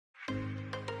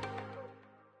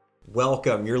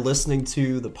Welcome. You're listening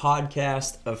to the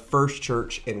podcast of First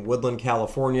Church in Woodland,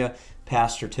 California,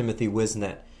 Pastor Timothy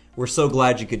Whiseant. We're so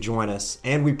glad you could join us,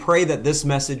 and we pray that this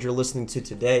message you're listening to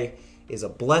today is a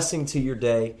blessing to your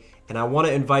day. And I want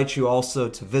to invite you also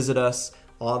to visit us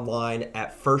online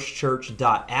at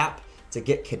firstchurch.app to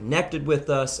get connected with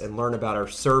us and learn about our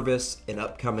service and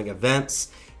upcoming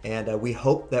events. And we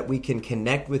hope that we can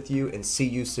connect with you and see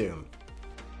you soon.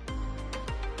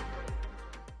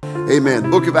 Amen.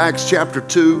 Book of Acts chapter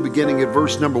 2, beginning at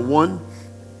verse number 1.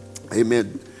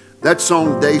 Amen. That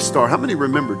song, Daystar. How many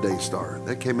remember Daystar?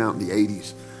 That came out in the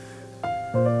 80s.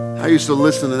 I used to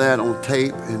listen to that on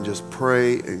tape and just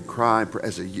pray and cry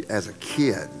as a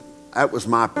kid. That was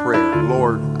my prayer.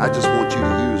 Lord, I just want you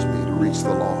to use me to reach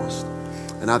the lost.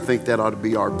 And I think that ought to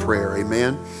be our prayer.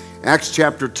 Amen. Acts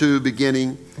chapter 2,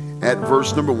 beginning at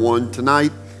verse number 1.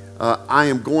 Tonight, I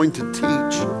am going to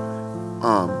teach...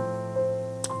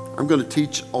 I'm going to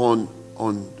teach on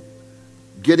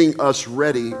getting us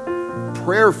ready,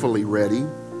 prayerfully ready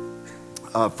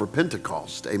for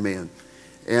Pentecost. Amen.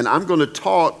 And I'm going to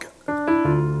talk,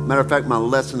 matter of fact, my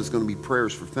lesson is going to be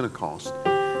prayers for Pentecost.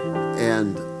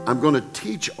 And I'm going to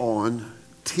teach on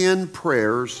 10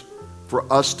 prayers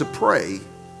for us to pray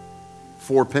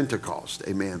for Pentecost.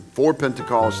 Amen. For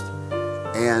Pentecost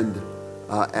and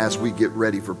as we get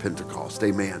ready for Pentecost.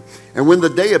 Amen. And when the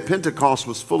day of Pentecost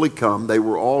was fully come, they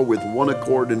were all with one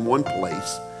accord in one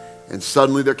place. And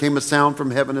suddenly there came a sound from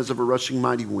heaven as of a rushing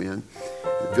mighty wind.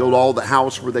 It filled all the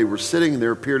house where they were sitting, and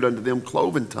there appeared unto them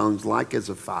cloven tongues like as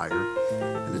of fire.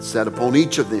 And it sat upon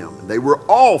each of them. And they were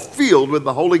all filled with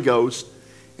the Holy Ghost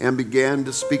and began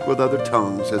to speak with other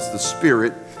tongues as the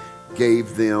Spirit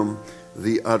gave them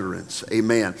the utterance.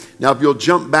 Amen. Now if you'll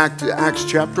jump back to Acts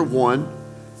chapter 1,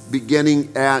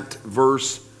 beginning at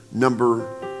verse number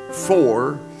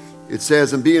 4, it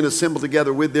says, and being assembled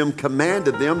together with them,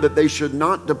 commanded them that they should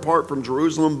not depart from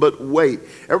Jerusalem, but wait.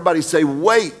 Everybody say,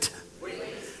 wait.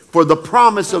 For the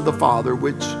promise of the Father,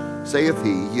 which saith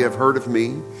he, ye have heard of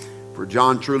me. For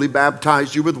John truly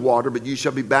baptized you with water, but you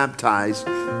shall be baptized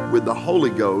with the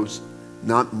Holy Ghost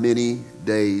not many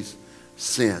days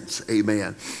since.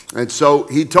 Amen. And so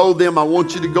he told them, I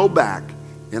want you to go back,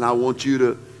 and I want you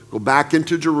to go back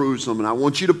into Jerusalem, and I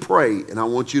want you to pray, and I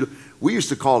want you to, we used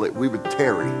to call it, we would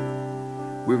tarry.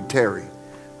 We would tarry.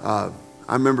 I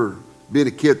remember being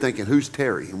a kid thinking, who's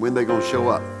Terry, and when they going to show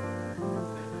up?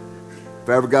 If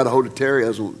I ever got a hold of Terry, I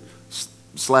was going to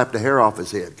slap the hair off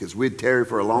his head, because we'd tarry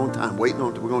for a long time, waiting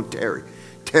on, we're going to tarry.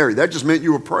 Tarry, that just meant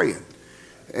you were praying.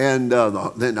 And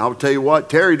then I'll tell you what,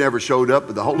 Terry never showed up,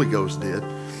 but the Holy Ghost did.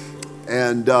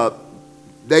 And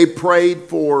they prayed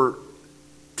for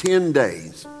 10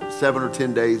 days. 7 or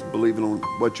 10 days, believing on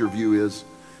what your view is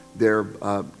there.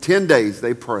 10 days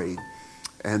they prayed,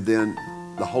 and then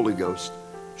the Holy Ghost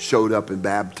showed up and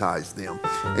baptized them.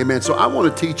 Amen. So I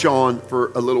want to teach on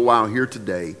for a little while here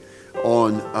today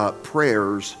on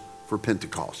prayers for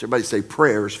Pentecost. Everybody say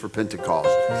prayers for Pentecost.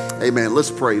 Amen. Let's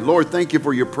pray. Lord, thank you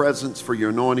for your presence, for your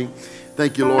anointing.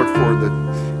 Thank you, Lord, for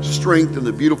the strength and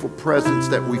the beautiful presence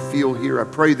that we feel here. I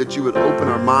pray that you would open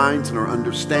our minds and our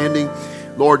understanding.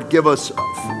 Lord, give us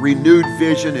renewed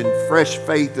vision and fresh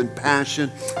faith and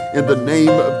passion. In the name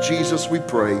of Jesus we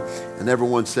pray. And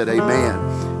everyone said amen.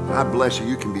 God bless you.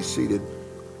 You can be seated.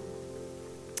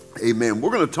 Amen.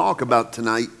 We're going to talk about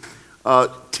tonight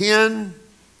 10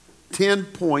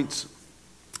 points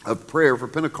of prayer for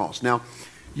Pentecost. Now,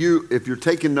 if you're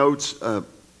taking notes,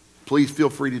 please feel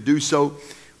free to do so.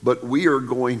 But we are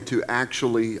going to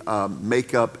actually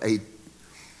make up a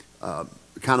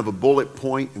kind of a bullet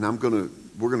point, and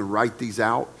we're going to write these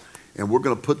out, and we're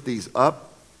going to put these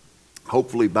up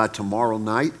hopefully by tomorrow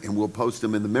night, and we'll post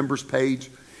them in the members page.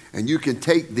 And you can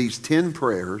take these 10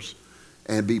 prayers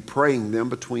and be praying them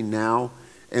between now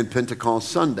and Pentecost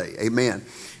Sunday. Amen.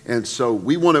 And so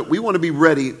we want to be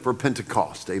ready for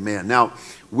Pentecost. Amen. Now,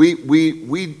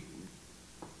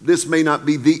 this may not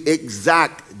be the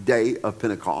exact day of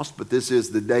Pentecost, but this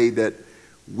is the day that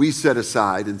we set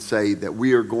aside and say that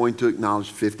we are going to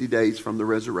acknowledge 50 days from the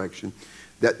resurrection,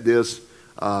 that this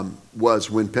was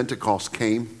when Pentecost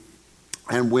came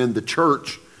and when the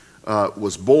church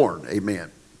was born.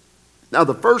 Amen. Now,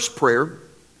 the first prayer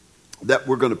that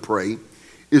we're going to pray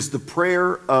is the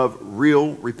prayer of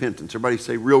real repentance. Everybody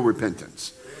say real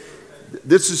repentance.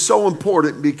 This is so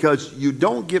important because you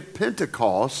don't get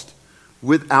Pentecost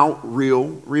without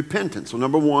real repentance. So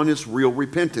number one is real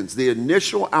repentance. The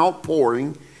initial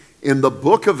outpouring in the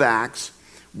book of Acts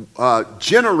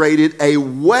generated a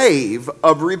wave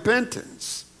of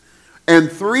repentance,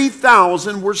 and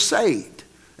 3,000 were saved.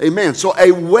 Amen. So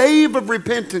a wave of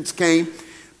repentance came.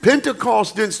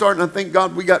 Pentecost didn't start, and I thank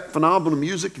God we got phenomenal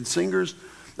music and singers,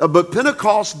 but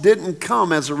Pentecost didn't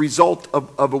come as a result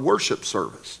of a worship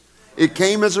service. It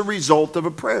came as a result of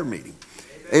a prayer meeting.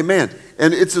 Amen.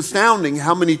 And it's astounding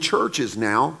how many churches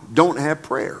now don't have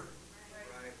prayer.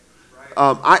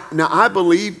 I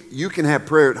believe you can have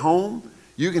prayer at home.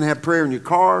 You can have prayer in your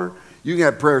car. You can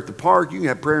have prayer at the park. You can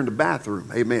have prayer in the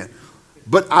bathroom. Amen.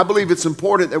 But I believe it's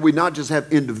important that we not just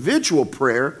have individual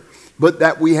prayer, but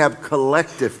that we have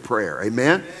collective prayer.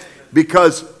 Amen.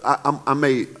 Because I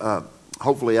may,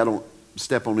 hopefully I don't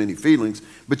step on any feelings,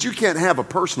 but you can't have a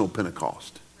personal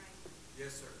Pentecost.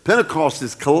 Pentecost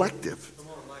is collective.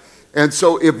 And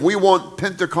so if we want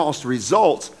Pentecost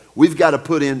results, we've got to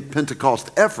put in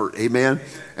Pentecost effort. Amen.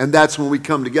 And that's when we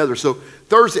come together. So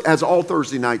Thursday, as all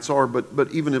Thursday nights are,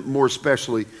 but even more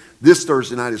especially this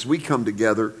Thursday night, as we come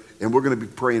together, and we're going to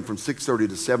be praying from 6:30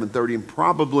 to 7:30, and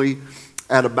probably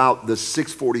at about the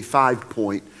 6:45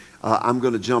 point, I'm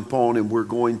going to jump on, and we're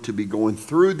going to be going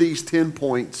through these 10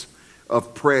 points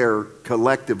of prayer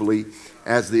collectively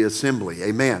as the assembly.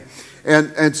 Amen.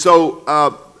 And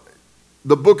so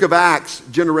the book of Acts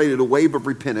generated a wave of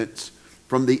repentance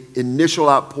from the initial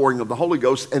outpouring of the Holy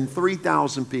Ghost, and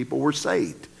 3,000 people were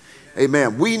saved.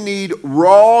 Amen. We need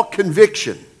raw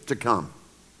conviction to come.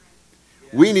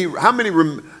 We need, how many,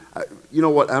 you know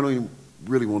what, I don't even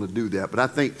really want to do that, but I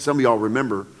think some of y'all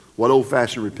remember what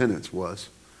old-fashioned repentance was.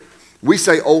 We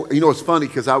say, oh, you know, it's funny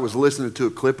because I was listening to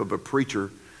a clip of a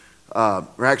preacher,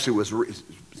 or actually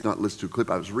it's not listening to a clip,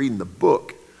 I was reading the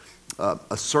book,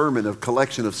 a sermon, a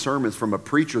collection of sermons from a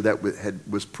preacher that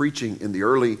was preaching in the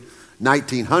early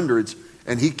 1900s,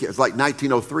 and it was like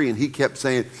 1903, and he kept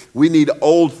saying, we need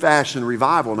old-fashioned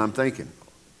revival, and I'm thinking,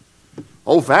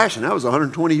 old-fashioned? That was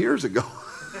 120 years ago.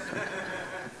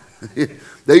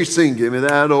 They used to sing, give me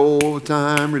that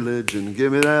old-time religion,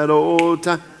 give me that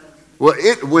old-time. Well,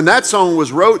 when that song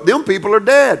was wrote, them people are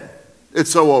dead. It's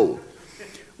so old.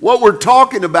 What we're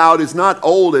talking about is not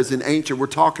old as in ancient. We're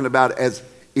talking about as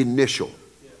initial.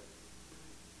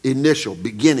 Initial,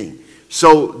 beginning.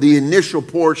 So the initial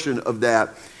portion of that,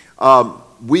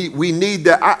 we need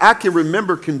that. I can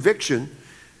remember conviction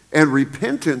and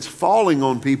repentance falling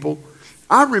on people.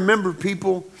 I remember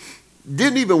people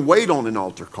didn't even wait on an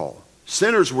altar call.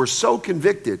 Sinners were so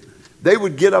convicted, they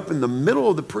would get up in the middle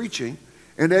of the preaching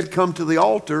and they'd come to the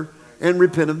altar and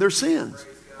repent of their sins.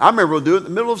 I remember doing it in the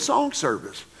middle of song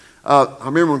service. I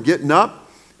remember getting up,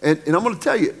 and I'm going to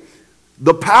tell you,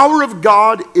 the power of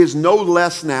God is no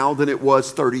less now than it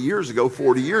was 30 years ago,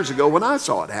 40 years ago when I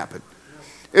saw it happen.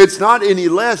 It's not any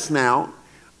less now,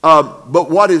 but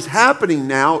what is happening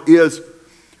now is,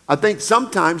 I think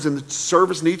sometimes, and the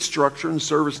service needs structure and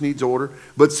service needs order,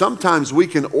 but sometimes we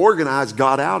can organize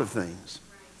God out of things.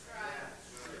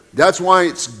 That's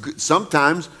why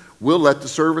sometimes we'll let the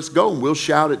service go and we'll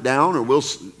shout it down or we'll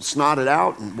snot it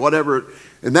out and whatever,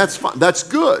 and that's fine. That's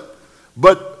good.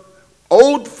 But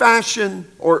old-fashioned,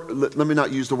 or let me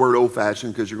not use the word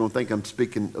old-fashioned because you're going to think I'm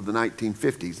speaking of the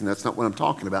 1950s, and that's not what I'm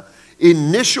talking about.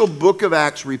 Initial book of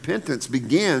Acts repentance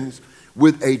begins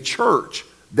with a church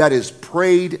that is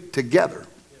prayed together.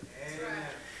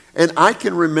 And I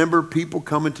can remember people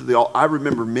coming to the altar. I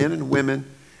remember men and women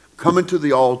coming to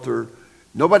the altar.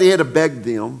 Nobody had to beg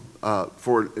them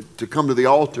to come to the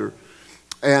altar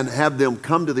and have them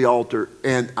come to the altar.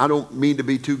 And I don't mean to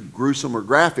be too gruesome or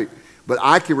graphic, but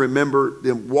I can remember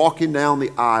them walking down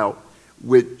the aisle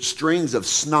with strings of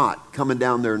snot coming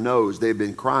down their nose. They had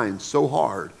been crying so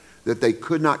hard that they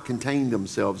could not contain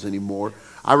themselves anymore.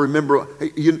 I remember,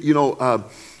 a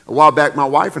while back, my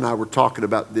wife and I were talking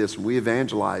about this, and we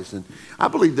evangelized. And I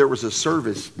believe there was a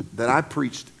service that I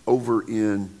preached over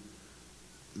in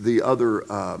the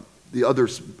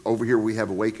others over here. We have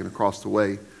Awaken across the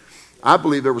way. I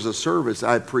believe there was a service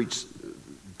I had preached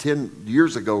 10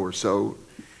 years ago or so,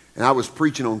 and I was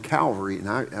preaching on Calvary, and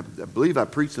I believe I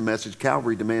preached the message,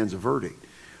 Calvary Demands a Verdict.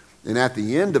 And at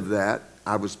the end of that,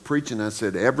 I was preaching, I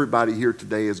said, everybody here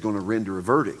today is going to render a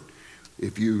verdict.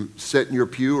 If you sit in your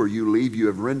pew or you leave, you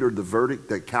have rendered the verdict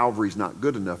that Calvary's not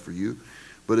good enough for you.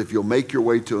 But if you'll make your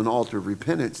way to an altar of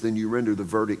repentance, then you render the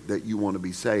verdict that you want to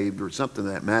be saved or something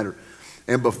of that matter.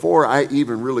 And before I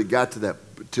even really got to that,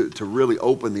 to really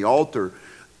open the altar,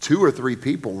 2 or 3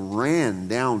 people ran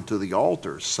down to the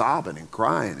altar sobbing and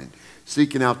crying and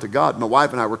seeking out to God. My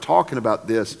wife and I were talking about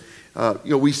this.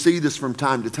 We see this from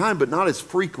time to time, but not as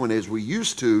frequent as we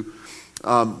used to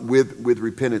with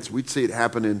repentance. We'd see it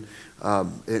happen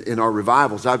in our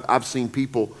revivals. I've seen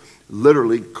people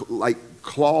literally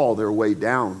claw their way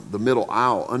down the middle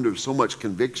aisle under so much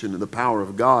conviction and the power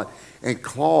of God, and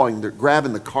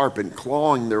grabbing the carpet and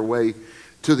clawing their way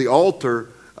to the altar.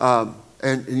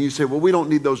 And you say, well, we don't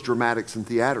need those dramatics and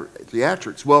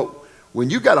theatrics. Well, when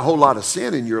you got a whole lot of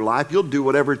sin in your life, you'll do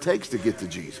whatever it takes to get to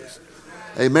Jesus.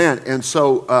 Amen. And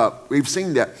so we've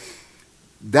seen that.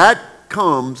 That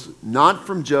comes not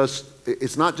from just,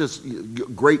 it's not just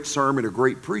great sermon or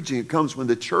great preaching. It comes when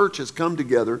the church has come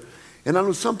together. And I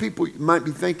know some people might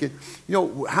be thinking,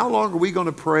 how long are we going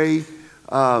to pray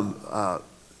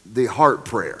the heart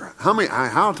prayer?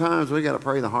 How times we got to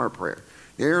pray the heart prayer?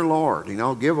 Dear Lord,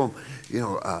 give them,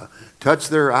 touch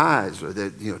their eyes, or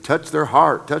touch their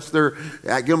heart,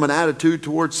 give them an attitude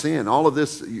towards sin. All of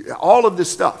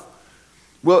this stuff.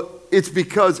 Well, it's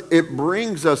because it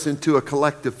brings us into a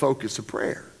collective focus of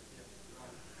prayer.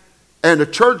 And a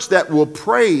church that will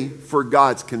pray for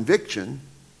God's conviction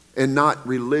and not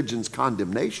religion's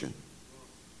condemnation.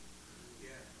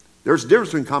 There's a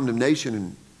difference between condemnation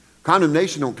and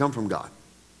condemnation don't come from God.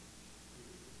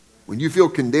 When you feel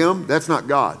condemned, that's not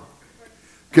God.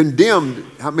 Condemned,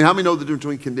 how many know the difference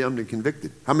between condemned and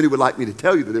convicted? How many would like me to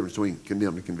tell you the difference between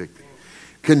condemned and convicted?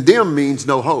 Condemned means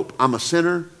no hope. I'm a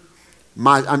sinner.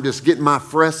 I'm just getting my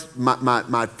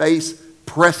face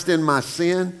pressed in my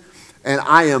sin, and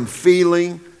I am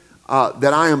feeling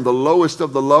that I am the lowest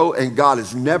of the low, and God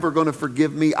is never going to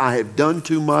forgive me. I have done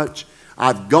too much.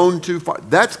 I've gone too far.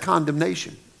 That's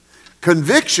condemnation.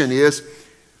 Conviction is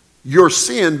your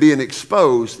sin being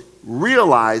exposed,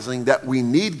 realizing that we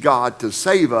need God to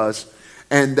save us,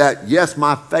 and that, yes,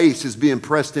 my face is being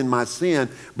pressed in my sin,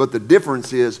 but the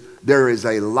difference is there is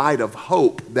a light of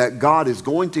hope that God is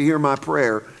going to hear my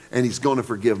prayer and He's going to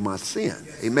forgive my sin.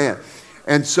 Amen.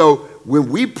 And so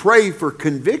when we pray for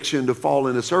conviction to fall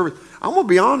into service, I'm going to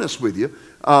be honest with you.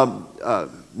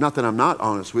 Not that I'm not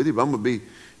honest with you, but I'm going to be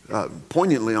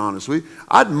poignantly honest with you.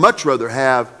 I'd much rather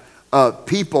have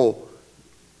people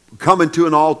coming to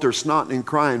an altar, snotting and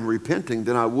crying, repenting,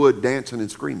 than I would dancing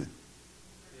and screaming.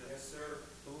 Yes, sir.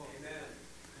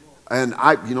 Amen. And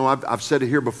I've said it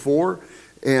here before,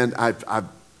 and I've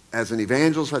as an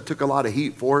evangelist, I took a lot of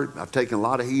heat for it. I've taken a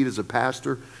lot of heat as a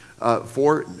pastor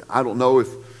for it. I don't know if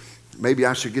maybe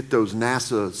I should get those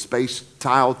NASA space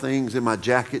tile things in my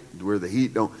jacket where the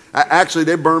heat don't. Actually,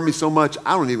 they burn me so much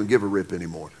I don't even give a rip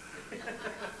anymore.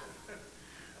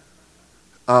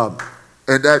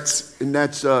 And that's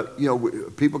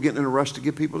people getting in a rush to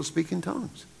get people to speak in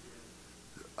tongues.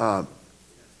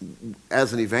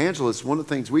 As an evangelist, one of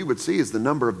the things we would see is the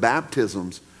number of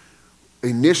baptisms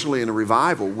initially in a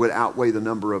revival would outweigh the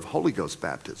number of Holy Ghost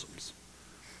baptisms.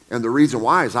 And the reason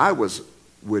why is I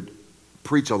would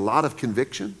preach a lot of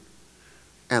conviction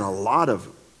and a lot of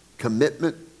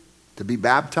commitment to be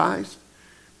baptized,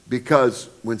 because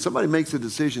when somebody makes a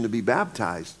decision to be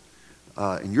baptized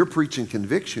and you're preaching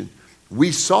conviction,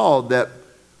 we saw that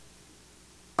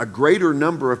a greater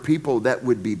number of people that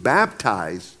would be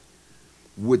baptized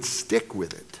would stick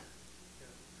with it,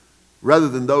 rather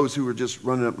than those who were just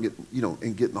running up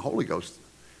and getting the Holy Ghost.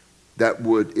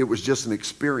 It was just an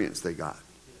experience they got.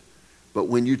 But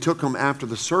when you took them after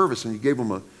the service and you gave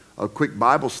them a quick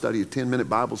Bible study, a 10-minute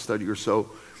Bible study or so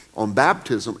on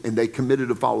baptism, and they committed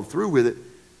to follow through with it,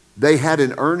 they had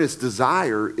an earnest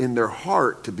desire in their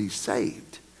heart to be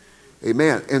saved.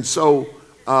 Amen. And so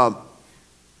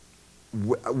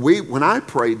when I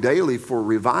pray daily for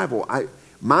revival,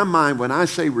 my mind, when I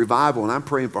say revival and I'm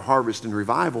praying for harvest and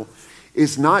revival,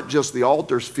 it's not just the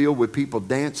altars filled with people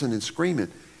dancing and screaming.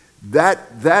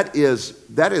 That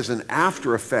is an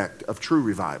after effect of true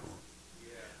revival.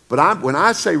 But when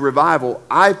I say revival,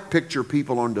 I picture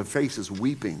people on their faces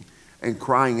weeping and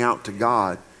crying out to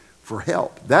God for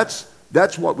help. That's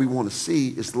what we want to see,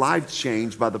 is lives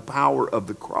changed by the power of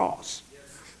the cross,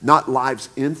 not lives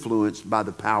influenced by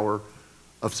the power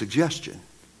of suggestion.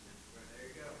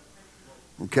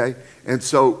 Okay? And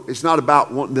so it's not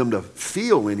about wanting them to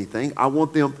feel anything. I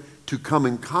want them to come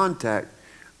in contact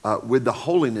with the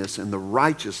holiness and the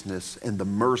righteousness and the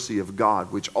mercy of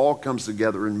God, which all comes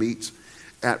together and meets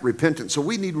at repentance. So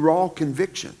we need raw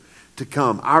conviction to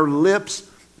come. Our lips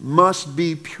must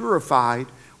be purified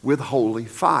with holy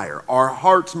fire. Our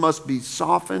hearts must be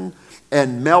softened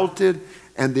and melted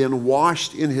and then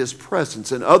washed in His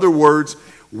presence. In other words,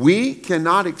 we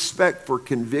cannot expect for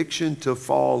conviction to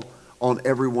fall on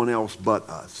everyone else but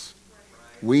us.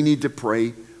 We need to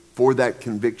pray for that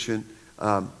conviction.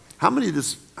 How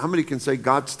many can say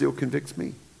God still convicts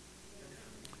me?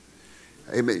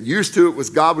 Amen. Used to it was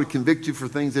God would convict you for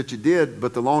things that you did,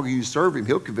 but the longer you serve Him,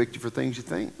 He'll convict you for things you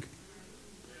think.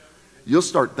 You'll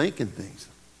start thinking things.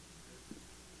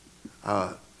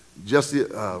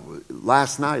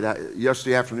 Last night,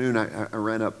 yesterday afternoon, I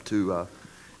ran up to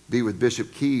be with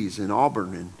Bishop Keys in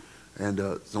Auburn, and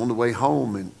was on the way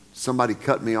home, and somebody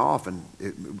cut me off,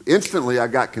 and instantly I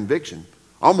got conviction.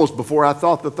 Almost before I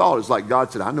thought the thought. It's like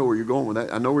God said, I know where you're going with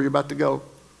that. I know where you're about to go.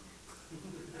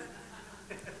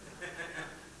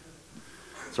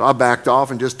 So I backed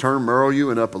off and just turned Merle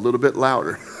Ewan up a little bit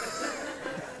louder.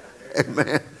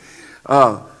 Amen.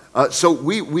 So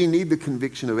we need the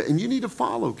conviction of it. And you need to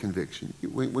follow conviction.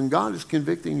 When God is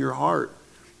convicting your heart,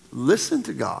 listen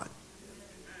to God.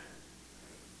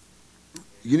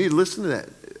 You need to listen to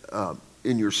that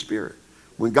in your spirit.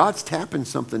 When God's tapping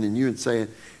something in you and saying,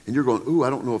 and you're going, ooh, I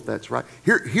don't know if that's right.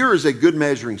 Here is a good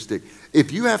measuring stick.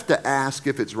 If you have to ask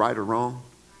if it's right or wrong,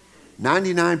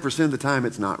 99% of the time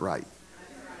it's not right.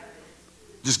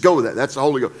 Just go with that. That's the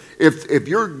Holy Ghost. If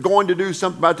you're going to do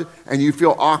something about it and you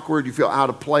feel awkward, you feel out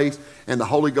of place, and the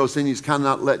Holy Ghost in you is kind of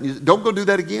not letting you, don't go do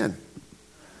that again.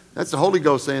 That's the Holy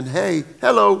Ghost saying, hey,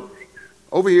 hello,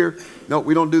 over here. No,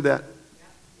 we don't do that.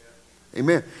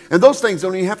 Amen. And those things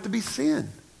don't even have to be sin.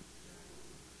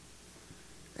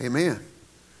 Amen.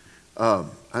 I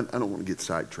don't want to get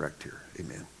sidetracked here.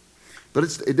 Amen. But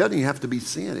it doesn't even have to be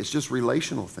sin. It's just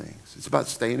relational things. It's about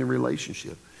staying in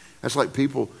relationship. That's like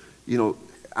people, you know,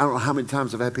 I don't know how many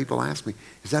times I've had people ask me,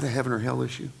 is that a heaven or hell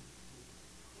issue?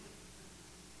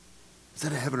 Is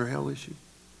that a heaven or hell issue?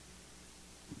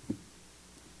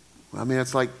 Well, I mean,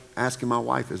 it's like asking my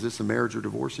wife, is this a marriage or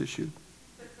divorce issue?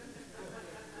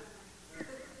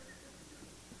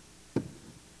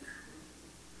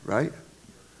 Right?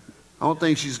 I don't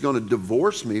think she's going to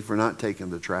divorce me for not taking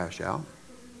the trash out.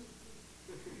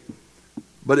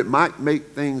 But it might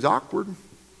make things awkward.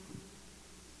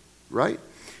 Right?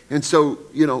 And so,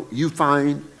 you know, you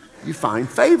find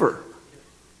favor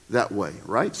that way,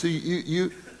 right? So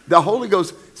the Holy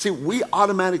Ghost, see, we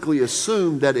automatically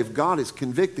assume that if God is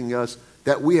convicting us,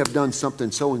 that we have done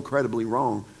something so incredibly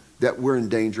wrong that we're in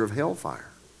danger of hellfire.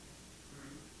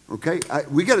 Okay?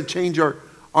 We got to change our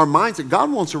mindset. God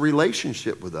wants a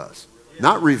relationship with us,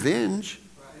 not revenge.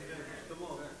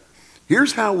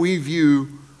 Here's how we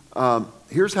view,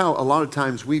 here's how a lot of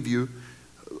times we view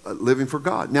living for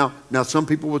God. Now some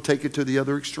people will take it to the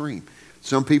other extreme.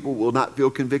 Some people will not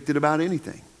feel convicted about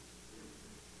anything.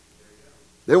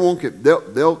 They won't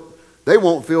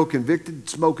feel convicted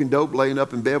smoking dope, laying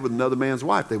up in bed with another man's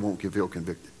wife. They won't feel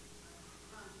convicted.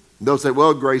 They'll say,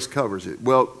 well, grace covers it.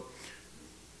 Well,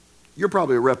 you're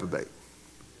probably a reprobate.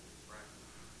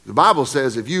 The Bible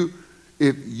says if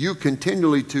you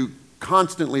continually to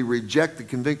constantly reject the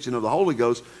conviction of the Holy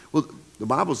Ghost, well, the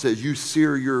Bible says you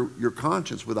sear your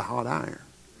conscience with a hot iron.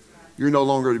 You're no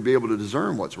longer going to be able to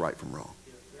discern what's right from wrong.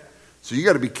 So you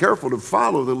got to be careful to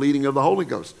follow the leading of the Holy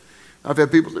Ghost. I've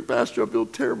had people say, Pastor, I feel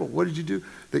terrible. What did you do?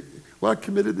 Well, I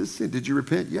committed this sin. Did you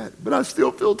repent yet? But I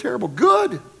still feel terrible.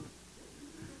 Good.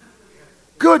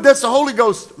 Good. That's the Holy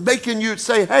Ghost making you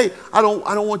say, hey, I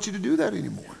don't want you to do that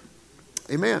anymore.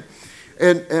 Amen.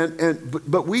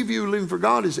 But we view living for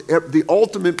God as the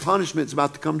ultimate punishment is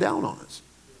about to come down on us.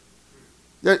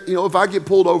 That, you know, if I get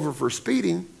pulled over for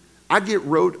speeding, I get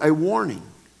wrote a warning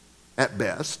at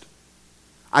best.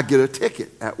 I get a ticket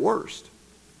at worst.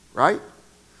 Right?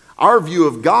 Our view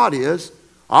of God is,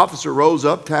 officer rolls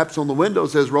up, taps on the window,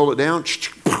 says, roll it down.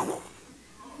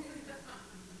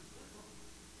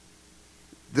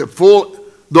 The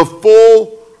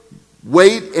full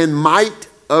weight and might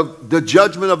of the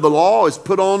judgment of the law is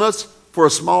put on us for a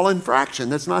small infraction.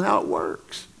 That's not how it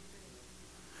works.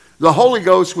 The Holy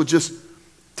Ghost will just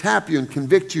tap you and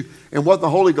convict you. And what the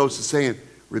Holy Ghost is saying,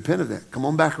 repent of that. Come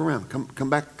on back around. Come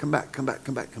back.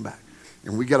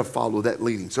 And we got to follow that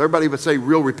leading. So everybody would say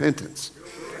real repentance.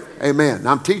 Amen.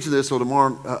 Now I'm teaching this so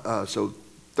tomorrow, so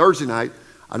Thursday night,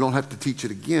 I don't have to teach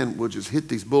it again. We'll just hit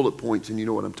these bullet points and you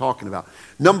know what I'm talking about.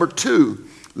 Number 2,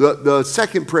 the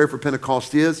second prayer for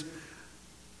Pentecost is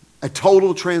a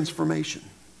total transformation.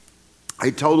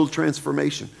 A total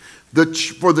transformation.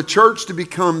 For the church to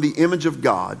become the image of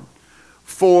God,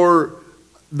 for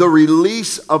the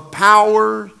release of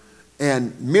power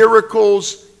and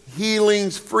miracles,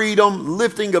 healings, freedom,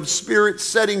 lifting of spirits,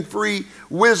 setting free,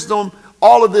 wisdom,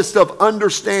 all of this stuff,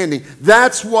 understanding.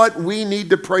 That's what we need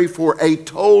to pray for, a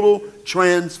total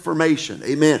transformation.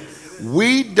 Amen.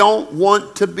 We don't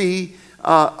want to be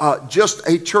just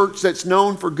a church that's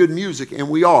known for good music, and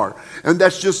we are. And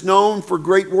that's just known for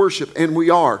great worship, and we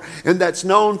are. And that's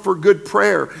known for good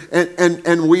prayer,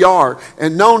 and we are.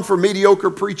 And known for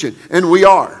mediocre preaching, and we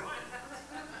are.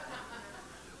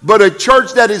 But a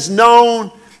church that is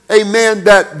known, amen,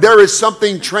 that there is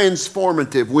something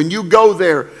transformative. When you go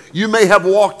there, you may have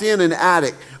walked in an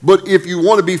addict, but if you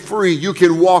want to be free, you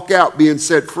can walk out being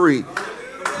set free.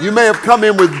 You may have come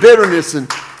in with bitterness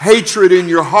and hatred in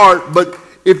your heart, but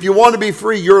if you want to be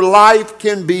free, your life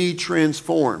can be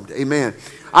transformed. Amen.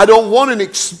 I don't want an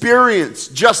experience,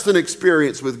 just an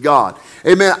experience with God.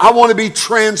 Amen. I want to be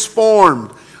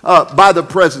transformed by the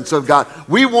presence of God.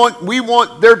 We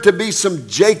want there to be some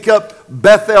Jacob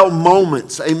Bethel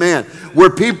moments. Amen. Where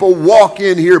people walk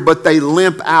in here, but they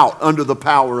limp out under the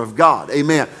power of God.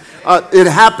 Amen. It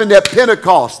happened at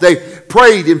Pentecost. They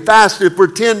prayed and fasted for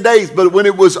 10 days, but when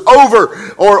it was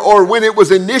over or when it was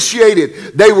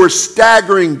initiated, they were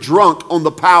staggering drunk on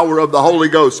the power of the Holy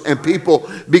Ghost, and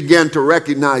people began to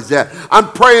recognize that.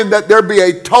 I'm praying that there be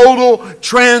a total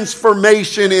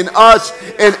transformation in us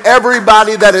and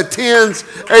everybody that attends,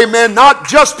 amen, not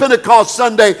just Pentecost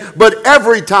Sunday, but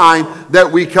every time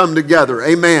that we come together.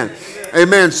 Amen.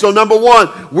 Amen. So number one,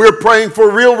 we're praying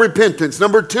for real repentance.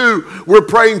 Number two, we're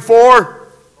praying for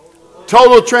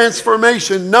total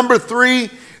transformation. Number three,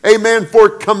 amen, for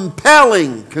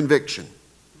compelling conviction.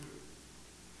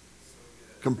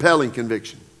 Compelling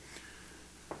conviction.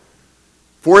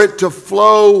 For it to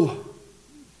flow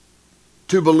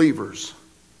to believers.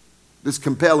 This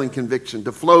compelling conviction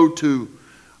to flow to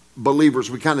believers.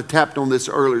 We kind of tapped on this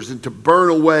earlier. And to burn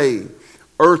away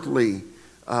earthly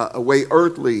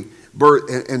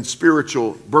birth and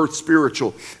spiritual,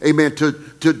 amen,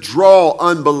 to draw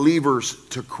unbelievers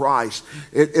to Christ.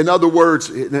 In other words,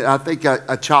 I think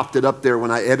I chopped it up there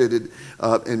when I edited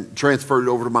and transferred it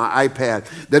over to my iPad,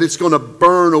 that it's going to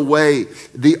burn away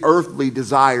the earthly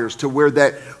desires to where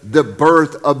that the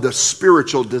birth of the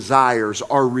spiritual desires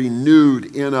are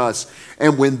renewed in us.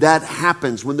 And when that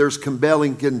happens, when there's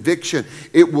compelling conviction,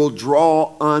 it will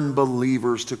draw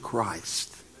unbelievers to Christ.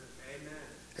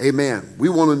 Amen. We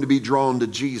want them to be drawn to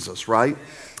Jesus, right?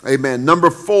 Amen. Number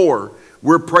four,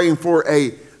 we're praying for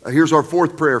here's our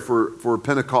fourth prayer for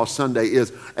Pentecost Sunday,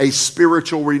 is a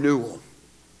spiritual renewal.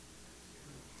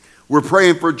 We're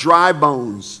praying for dry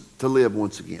bones to live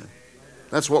once again.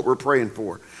 That's what we're praying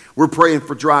for. We're praying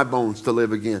for dry bones to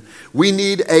live again. We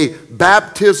need a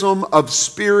baptism of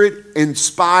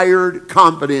spirit-inspired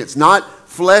confidence, not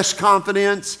flesh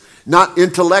confidence, not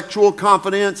intellectual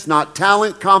confidence, not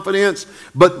talent confidence,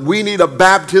 but we need a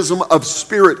baptism of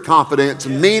spirit confidence,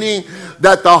 meaning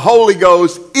that the Holy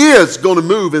Ghost is going to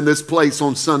move in this place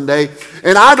on Sunday.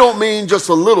 And I don't mean just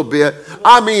a little bit.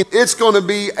 I mean, it's going to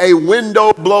be a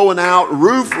window blowing out,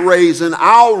 roof raising,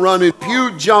 owl running,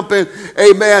 pew jumping,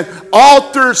 amen,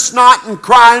 altar snotting,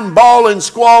 crying, bawling,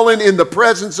 squalling in the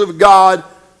presence of God,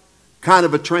 kind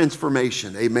of a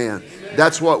transformation, amen.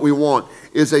 That's what we want,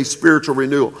 is a spiritual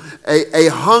renewal, a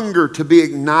hunger to be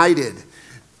ignited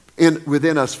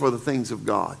within us for the things of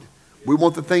God. We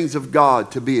want the things of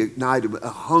God to be ignited, a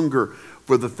hunger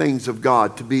for the things of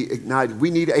God to be ignited. We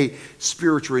need a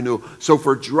spiritual renewal. So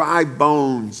for dry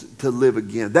bones to live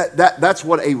again, that's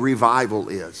what a revival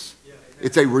is.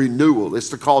 It's a renewal. It's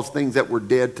to cause things that were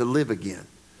dead to live again.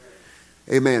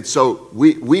 Amen. So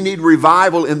we need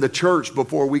revival in the church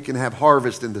before we can have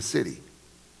harvest in the city.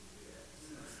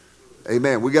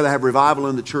 Amen. We got to have revival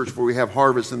in the church before we have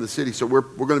harvest in the city. So we're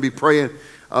going to be praying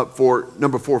for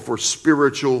number four, for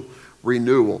spiritual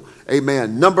renewal.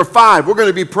 Amen. Number five, we're going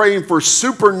to be praying for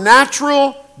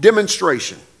supernatural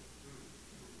demonstration.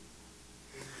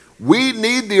 We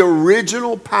need the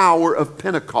original power of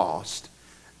Pentecost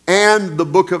and the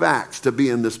book of Acts to be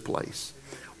in this place.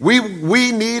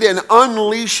 We need an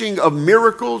unleashing of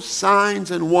miracles, signs,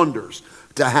 and wonders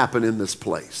to happen in this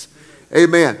place.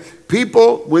 Amen.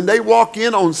 People, when they walk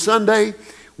in on Sunday,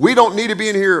 we don't need to be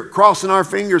in here crossing our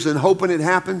fingers and hoping it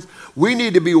happens. We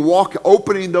need to be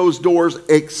opening those doors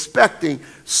expecting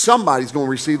somebody's going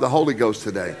to receive the Holy Ghost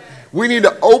today. We need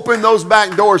to open those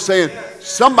back doors saying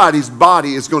somebody's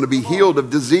body is going to be healed of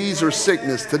disease or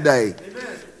sickness today.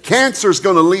 Cancer's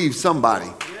going to leave somebody.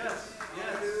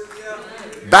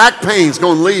 Back pain's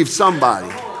going to leave somebody.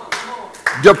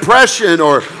 Depression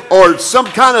or some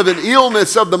kind of an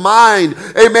illness of the mind,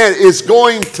 amen, is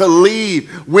going to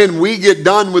leave when we get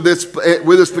done with this,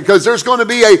 because there's going to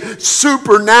be a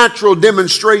supernatural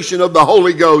demonstration of the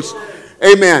Holy Ghost.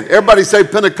 Amen. Everybody say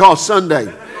Pentecost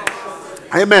Sunday.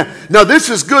 Amen. Now this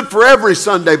is good for every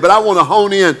Sunday, but I want to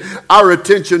hone in our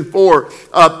attention for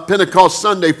Pentecost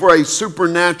Sunday for a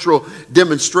supernatural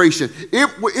demonstration.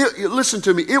 Listen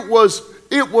to me. It was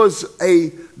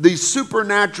the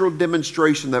supernatural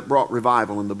demonstration that brought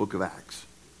revival in the book of Acts.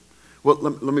 Well,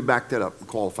 let me back that up and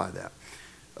qualify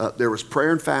that. There was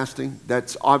prayer and fasting.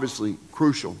 That's obviously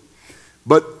crucial.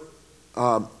 But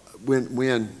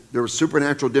when there was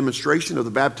supernatural demonstration of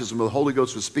the baptism of the Holy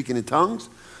Ghost was speaking in tongues,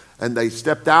 and they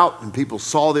stepped out and people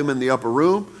saw them in the upper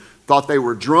room, thought they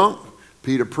were drunk.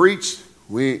 Peter preached,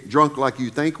 we ain't drunk like you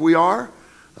think we are.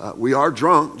 We are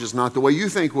drunk, just not the way you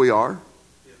think we are.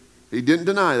 He didn't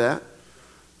deny that.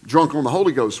 Drunk on the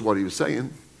Holy Ghost is what he was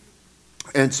saying.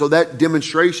 And so that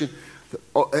demonstration,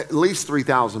 at least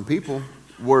 3,000 people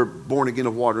were born again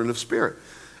of water and of spirit.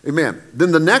 Amen.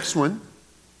 Then the next one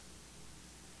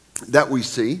that we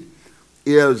see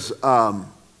is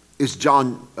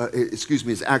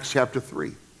is Acts chapter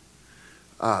 3.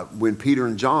 When Peter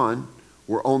and John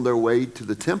were on their way to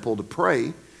the temple to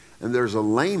pray, and there's a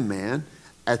lame man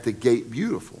at the gate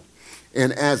beautiful.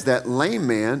 And as that lame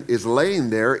man is laying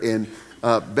there and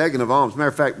begging of alms. Matter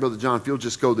of fact, Brother John, if you'll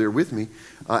just go there with me,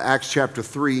 Acts chapter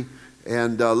 3,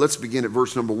 and let's begin at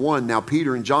verse number 1. Now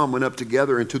Peter and John went up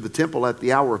together into the temple at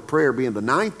the hour of prayer, being the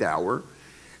 9th hour,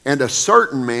 and a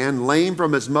certain man, lame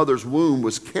from his mother's womb,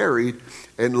 was carried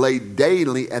and laid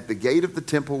daily at the gate of the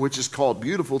temple, which is called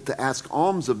Beautiful, to ask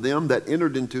alms of them that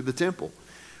entered into the temple,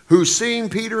 who, seeing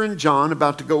Peter and John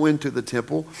about to go into the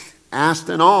temple, asked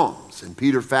an alms. And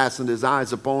Peter fastened his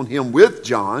eyes upon him with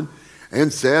John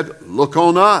and said, Look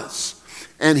on us.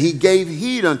 And he gave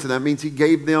heed unto them. That means he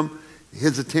gave them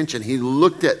his attention. He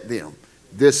looked at them,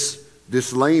 this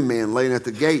lame man laying at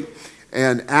the gate.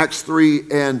 And Acts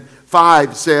 3 and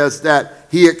 5 says that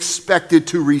he expected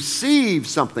to receive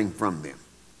something from them.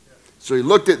 So he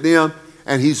looked at them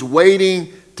and he's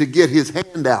waiting to get his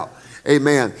hand out.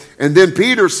 Amen. And then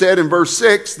Peter said in verse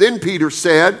 6, then Peter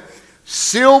said,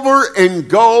 Silver and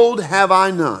gold have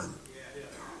I none.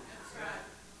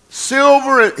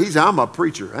 Silver, he said, I'm a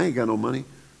preacher. I ain't got no money.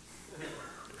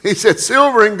 He said,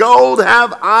 silver and gold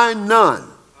have I none.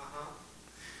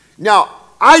 Now,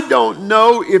 I don't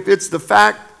know if it's the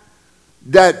fact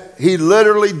that he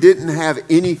literally didn't have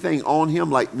anything on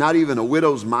him, like not even a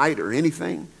widow's mite or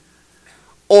anything.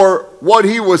 Or what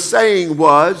he was saying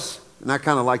was, and I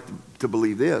kind of like to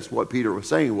believe this, what Peter was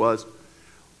saying was,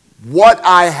 what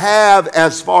I have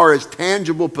as far as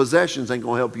tangible possessions ain't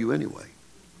going to help you anyway.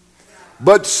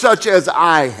 But such as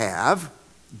I have,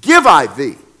 give I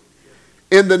thee.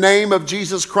 In the name of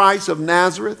Jesus Christ of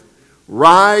Nazareth,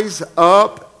 rise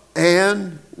up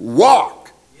and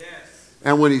walk. Yes.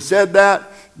 And when he said that,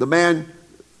 the man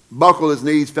buckled his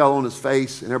knees, fell on his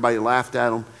face, and everybody laughed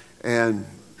at him. And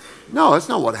no, that's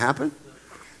not what happened.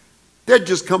 They'd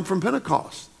just come from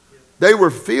Pentecost. They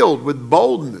were filled with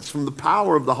boldness from the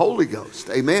power of the Holy Ghost.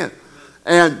 Amen.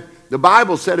 And the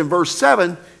Bible said in verse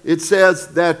 7, it says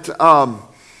that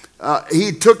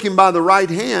he took him by the right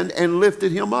hand and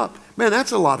lifted him up. Man,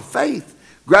 that's a lot of faith.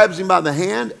 Grabs him by the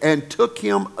hand and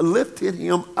lifted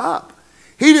him up.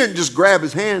 He didn't just grab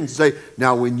his hand and say,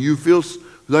 now when you feel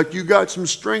like you got some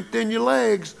strength in your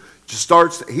legs,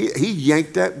 he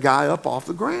yanked that guy up off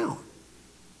the ground.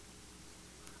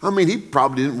 I mean, he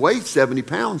probably didn't weigh 70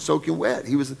 pounds soaking wet.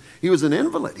 He was an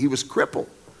invalid. He was crippled.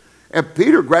 And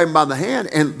Peter grabbed him by the hand,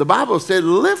 and the Bible said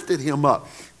lifted him up,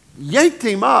 yanked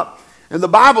him up. And the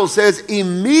Bible says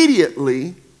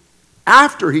immediately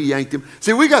after he yanked him.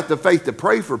 See, we got the faith to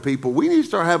pray for people. We need to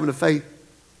start having the faith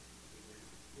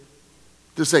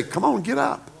to say, come on, get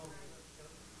up.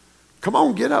 Come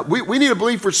on, get up. We need to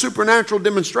believe for supernatural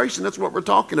demonstration. That's what we're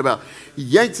talking about. He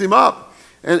yanks him up.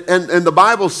 And the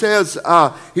Bible says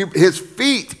his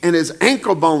feet and his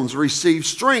ankle bones received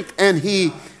strength. And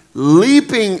he,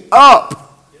 leaping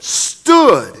up,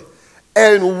 stood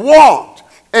and walked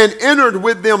and entered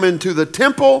with them into the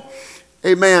temple.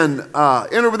 Amen.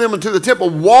 Entered with them into the temple,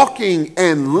 walking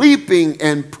and leaping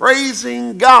and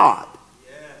praising God.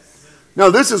 Yes. Now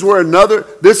this is where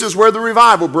the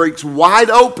revival breaks wide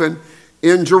open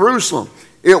in Jerusalem.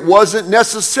 It wasn't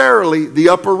necessarily the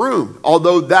upper room,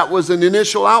 although that was an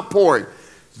initial outpouring.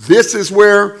 This is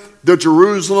where the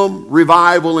Jerusalem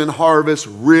revival and harvest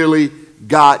really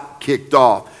got kicked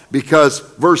off. Because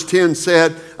verse 10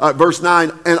 said, verse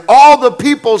 9, and all the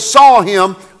people saw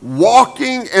him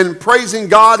walking and praising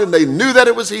God, and they knew that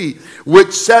it was he,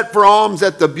 which sat for alms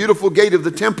at the beautiful gate of the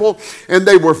temple. And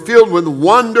they were filled with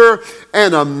wonder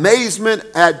and amazement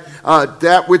at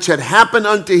that which had happened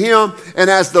unto him. And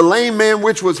as the lame man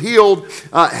which was healed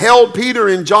held Peter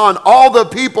and John, all the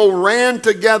people ran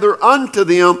together unto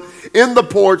them in the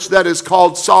porch that is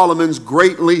called Solomon's,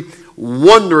 greatly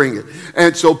wondering it.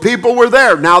 And so people were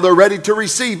there. Now they're ready to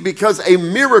receive, because a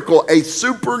miracle, a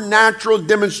supernatural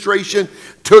demonstration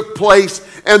took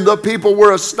place, and the people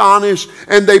were astonished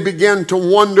and they began to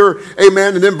wonder.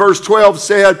 Amen. And then verse 12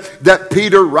 said that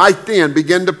Peter right then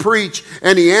began to preach,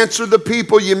 and he answered the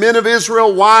people, ye men of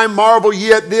Israel, why marvel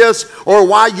ye at this? Or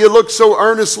why ye look so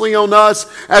earnestly on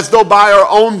us, as though by our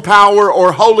own power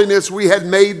or holiness we had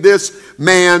made this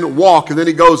man walk. And then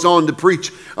he goes on to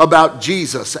preach about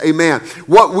Jesus. Amen.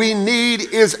 What we need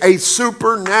is a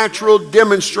supernatural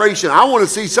demonstration. I want to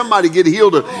see somebody get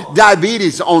healed of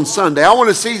diabetes on Sunday. I want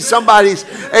to see somebody's,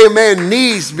 amen,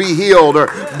 knees be healed or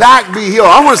back be healed.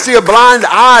 I want to see a blind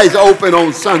eyes open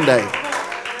on Sunday.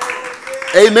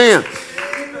 Amen.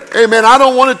 Amen. I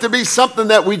don't want it to be something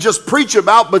that we just preach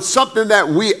about, but something that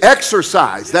we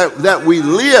exercise, that we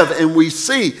live and we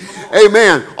see.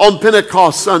 Amen. On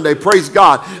Pentecost Sunday. Praise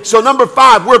God. So number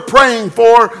 5, we're praying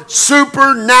for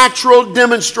supernatural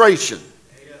demonstration.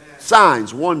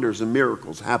 Signs, wonders, and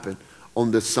miracles happen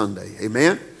on this Sunday.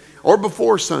 Amen. Or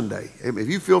before Sunday. Amen. If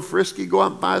you feel frisky, go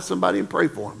out and find somebody and pray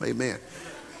for them. Amen.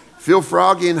 Feel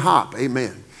froggy and hop.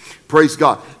 Amen. Praise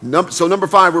God. So number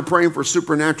 5, we're praying for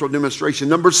supernatural demonstration.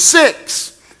 Number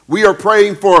 6, we are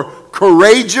praying for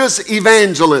courageous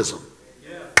evangelism.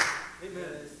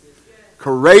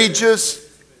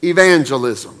 Courageous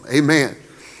evangelism. Amen.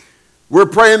 We're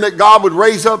praying that God would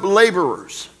raise up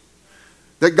laborers.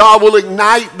 That God will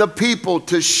ignite the people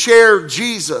to share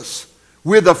Jesus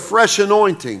with a fresh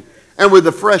anointing and with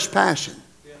a fresh passion.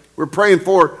 We're praying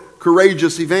for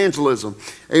courageous evangelism.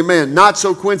 Amen. Not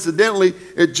so coincidentally,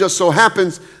 it just so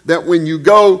happens that when you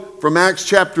go from Acts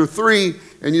chapter 3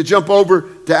 and you jump over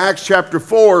to Acts chapter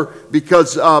 4,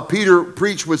 because Peter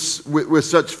preached with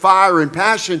such fire and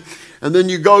passion, and then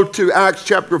you go to Acts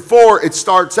chapter 4, it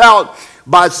starts out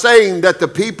by saying that the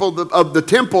people of the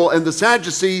temple and the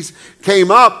Sadducees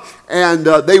came up and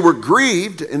they were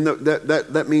grieved, and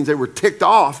that means they were ticked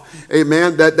off,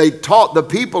 amen, that they taught the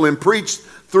people and preached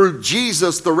through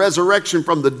Jesus, the resurrection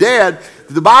from the dead.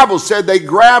 The Bible said they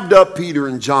grabbed up Peter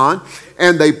and John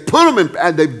and they put them in,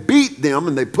 and they beat them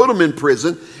and they put them in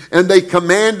prison, and they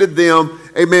commanded them,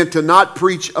 amen, to not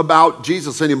preach about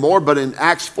Jesus anymore. But in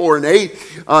Acts 4 and 8,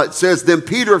 it says, Then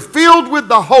Peter, filled with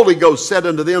the Holy Ghost, said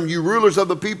unto them, You rulers of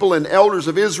the people and elders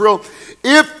of Israel,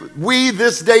 if we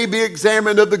this day be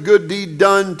examined of the good deed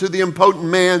done to the impotent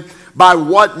man, by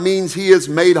what means he is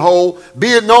made whole, be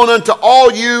it known unto all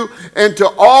you and to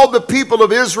all the people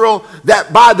of Israel,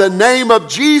 that by the name of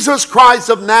Jesus Christ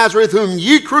of Nazareth, whom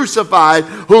ye crucified,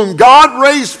 whom God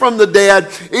raised from the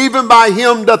dead, even by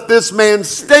him doth this man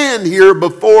stand here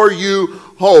before you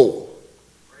whole.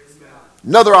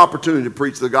 Another opportunity to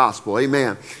preach the gospel.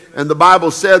 Amen. And the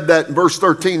Bible said that in verse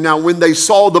 13, Now when they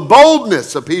saw the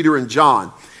boldness of Peter and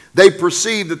John, they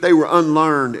perceived that they were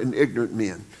unlearned and ignorant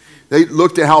men. They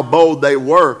looked at how bold they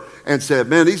were and said,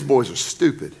 Man, these boys are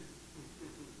stupid.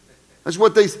 That's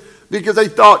what because they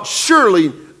thought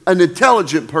surely an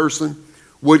intelligent person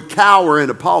would cower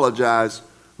and apologize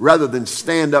rather than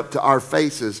stand up to our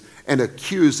faces and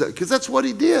accuse us. Because that's what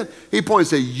he did. He pointed and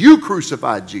said, You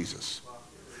crucified Jesus.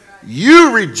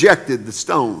 You rejected the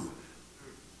stone.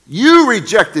 You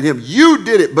rejected him. You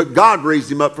did it, but God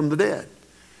raised him up from the dead.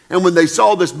 And when they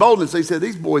saw this boldness, they said,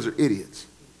 These boys are idiots.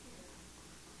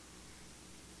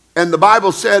 And the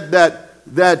Bible said that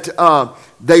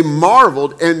they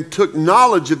marveled and took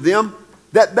knowledge of them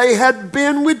that they had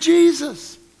been with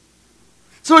Jesus.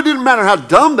 So it didn't matter how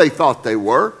dumb they thought they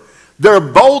were. Their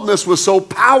boldness was so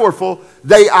powerful,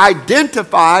 they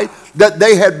identified that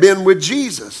they had been with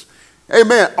Jesus.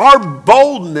 Amen. Our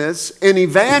boldness in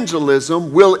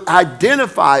evangelism will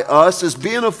identify us as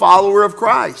being a follower of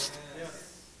Christ.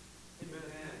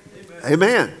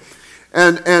 Amen.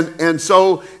 And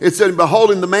so it said,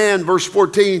 beholding the man, verse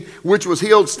 14, which was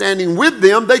healed standing with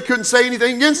them, they couldn't say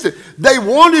anything against it. They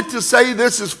wanted to say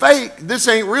this is fake, this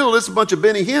ain't real, this is a bunch of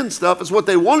Benny Hinn stuff. It's what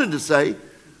they wanted to say.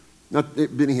 Now,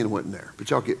 Benny Hinn wasn't there, but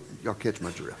y'all catch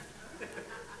my drift.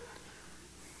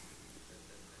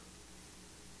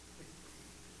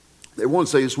 They want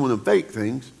to say it's one of them fake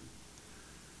things.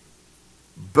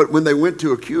 But when they went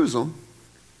to accuse them,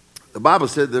 the Bible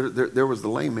said there was the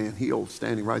lame man healed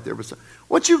standing right there.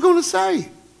 What you going to say?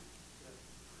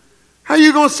 How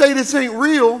you going to say this ain't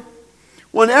real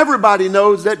when everybody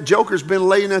knows that joker's been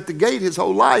laying at the gate his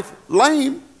whole life,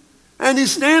 lame, and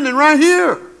he's standing right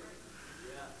here?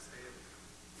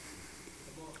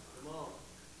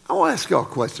 I want to ask y'all a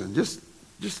question. Just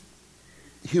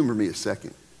humor me a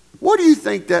second. What do you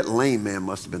think that lame man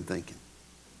must have been thinking?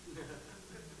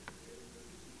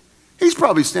 He's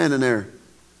probably standing there.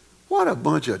 What a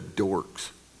bunch of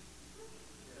dorks.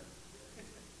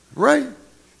 Right?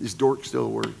 Is dork still a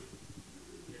word?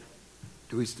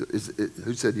 Who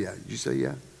said yeah? Did you say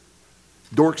yeah?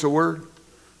 Dork's a word?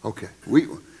 Okay.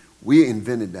 We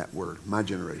invented that word, my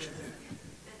generation.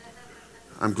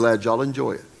 I'm glad y'all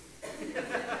enjoy it.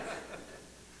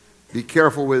 Be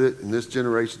careful with it. In this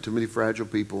generation, too many fragile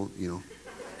people, you know.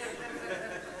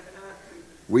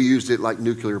 We used it like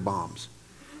nuclear bombs.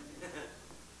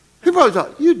 People always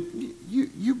thought,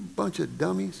 you bunch of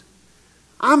dummies.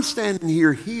 I'm standing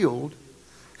here healed,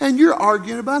 and you're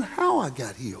arguing about how I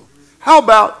got healed. How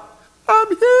about, I'm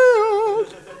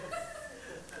healed?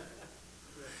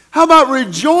 How about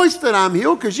rejoice that I'm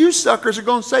healed, because you suckers are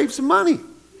going to save some money.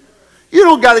 You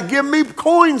don't got to give me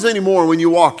coins anymore when you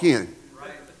walk in.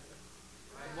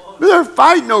 They're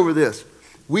fighting over this.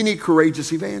 We need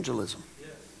courageous evangelism.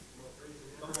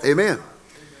 Amen.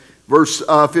 Verse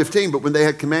 15, but when they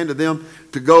had commanded them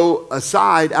to go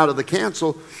aside out of the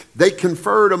council, they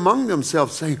conferred among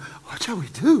themselves, saying, what shall we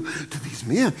do to these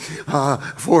men?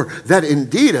 For that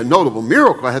indeed a notable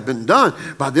miracle hath been done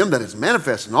by them that is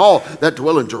manifest in all that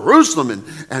dwell in Jerusalem,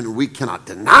 and we cannot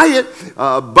deny it,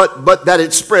 but that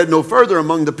it spread no further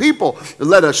among the people.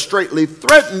 Let us straitly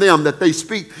threaten them that they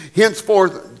speak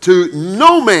henceforth to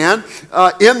no man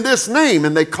in this name.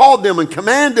 And they called them and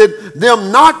commanded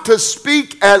them not to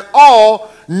speak at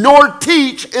all, nor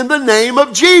teach in the name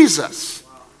of Jesus.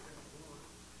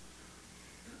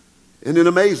 Isn't it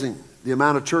amazing the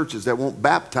amount of churches that won't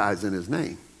baptize in his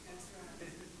name?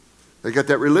 They got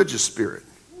that religious spirit.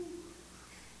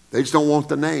 They just don't want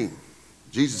the name.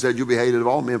 Jesus said, you'll be hated of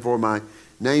all men for my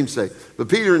name's sake. But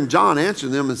Peter and John answered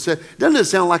them and said, doesn't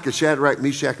this sound like a Shadrach,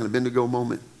 Meshach, and Abednego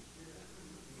moment?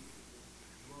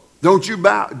 Don't you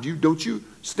bow? Don't you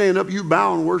stand up? You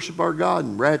bow and worship our God.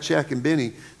 And Radshak and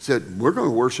Benny said, we're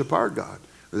going to worship our God.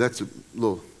 That's a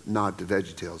little nod to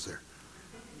VeggieTales there.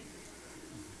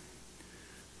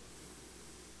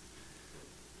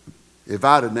 If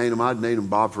I'd have named them, I'd name them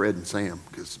Bob, Fred, and Sam,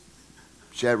 because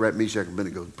Shadrach, Meshach, and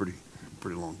Abednego is a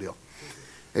pretty long deal.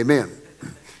 Amen.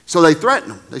 So they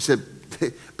threatened them. They said,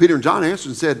 Peter and John answered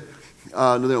and said,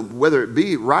 whether it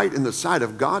be right in the sight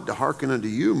of God to hearken unto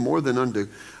you more than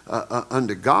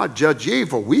unto God, judge ye,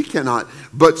 for we cannot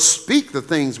but speak the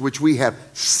things which we have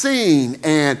seen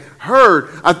and heard.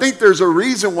 I think there's a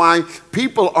reason why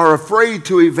people are afraid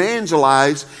to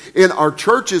evangelize in our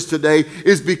churches today,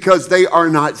 is because they are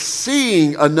not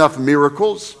seeing enough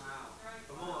miracles.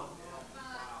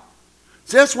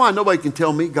 See, that's why nobody can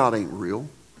tell me God ain't real.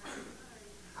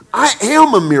 I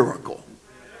am a miracle.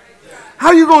 How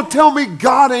are you going to tell me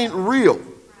God ain't real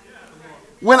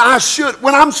when I'm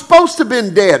supposed to have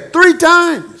been dead 3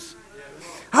 times?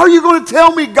 How are you going to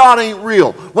tell me God ain't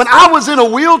real when I was in a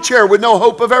wheelchair with no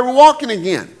hope of ever walking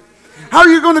again? How are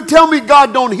you going to tell me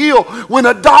God don't heal when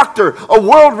a doctor, a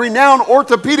world-renowned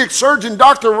orthopedic surgeon,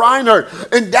 Dr.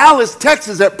 Reinhardt in Dallas,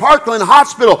 Texas at Parkland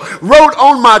Hospital, wrote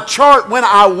on my chart when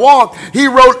I walked, he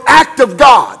wrote, act of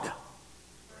God.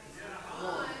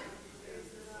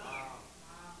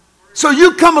 So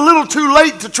you come a little too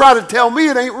late to try to tell me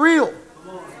it ain't real.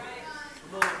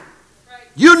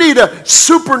 You need a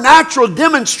supernatural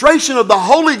demonstration of the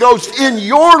Holy Ghost in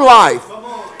your life.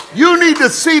 You need to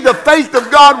see the faith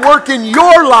of God work in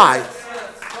your life.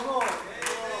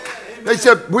 They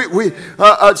said,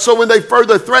 so when they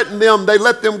further threatened them, they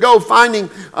let them go, finding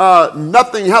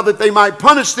nothing how that they might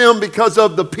punish them because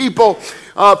of the people.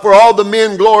 For all the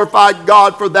men glorified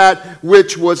God for that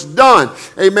which was done.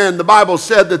 Amen. The Bible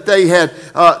said that they had,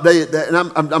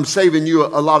 and I'm saving you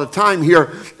a lot of time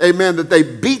here. Amen. That they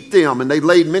beat them and they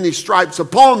laid many stripes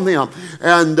upon them.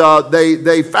 And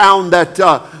they found that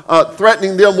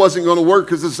threatening them wasn't going to work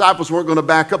because the disciples weren't going to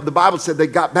back up. The Bible said they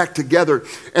got back together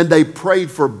and they prayed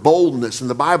for boldness. And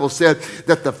the Bible said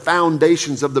that the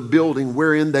foundations of the building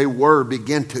wherein they were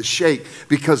began to shake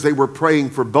because they were praying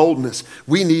for boldness.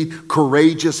 We need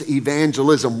courageous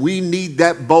evangelism. We need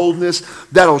that boldness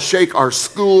that'll shake our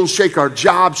schools, shake our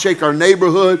jobs, shake our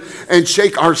neighborhood, and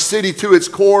shake our city to its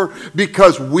core,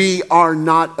 because we are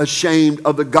not ashamed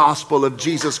of the gospel of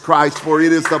Jesus Christ, for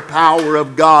it is the power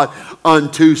of God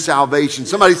unto salvation.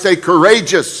 Somebody say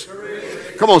courageous.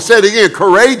 Courageous. Come on, say it again.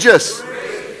 Courageous.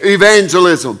 Courageous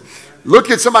evangelism. Look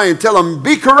at somebody and tell them,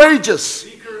 be courageous.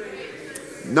 Be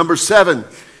courageous. Number 7,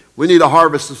 we need a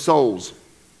harvest of souls.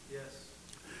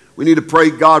 We need to pray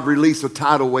God release a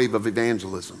tidal wave of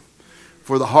evangelism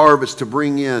for the harvest, to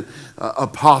bring in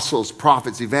apostles,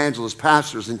 prophets, evangelists,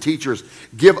 pastors, and teachers.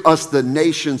 Give us the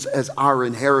nations as our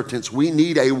inheritance. We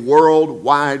need a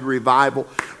worldwide revival,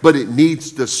 but it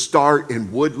needs to start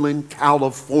in Woodland,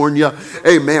 California.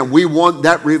 Amen. We want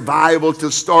that revival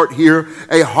to start here.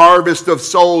 A harvest of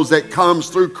souls that comes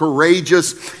through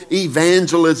courageous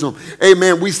evangelism.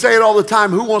 Amen. We say it all the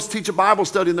time. Who wants to teach a Bible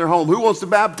study in their home? Who wants to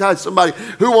baptize somebody?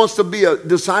 Who wants to be a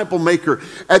disciple maker?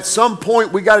 At some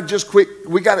point, we got to just quit.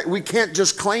 We can't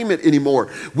just claim it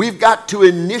anymore. We've got to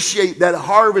initiate that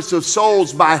harvest of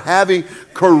souls by having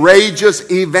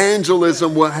courageous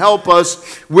evangelism. Will help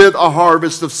us with a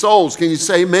harvest of souls. Can you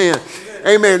say amen?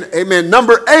 Amen. Amen.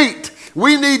 Number 8,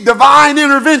 We need divine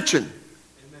intervention.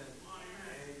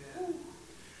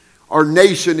 Our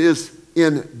nation is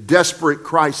in desperate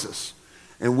crisis,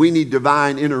 and we need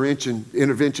divine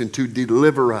intervention to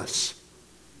deliver us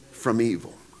from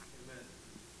evil.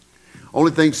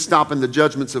 Only thing stopping the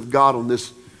judgments of God on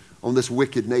this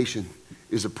wicked nation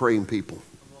is a praying people.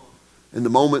 And the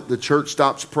moment the church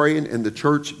stops praying and the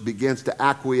church begins to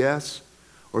acquiesce,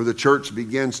 or the church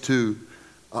begins to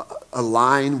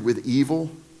align with evil,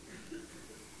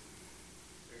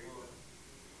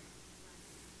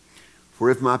 for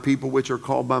if my people which are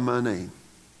called by my name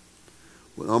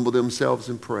will humble themselves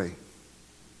and pray,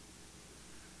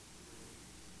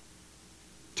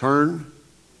 turn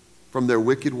from their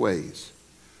wicked ways,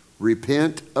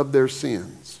 repent of their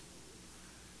sins,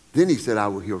 then he said, I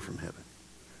will heal from heaven,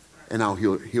 and I'll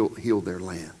heal their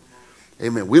land.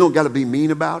 Amen. We don't got to be mean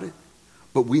about it,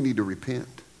 but we need to repent.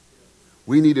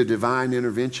 We need a divine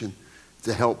intervention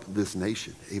to help this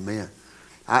nation. Amen.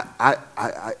 I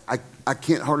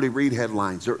can't hardly read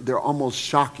headlines. They're almost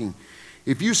shocking.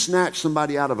 If you snatch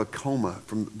somebody out of a coma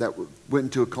that went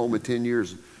into a coma 10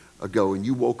 years ago and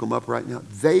you woke them up right now,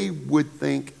 they would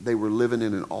think they were living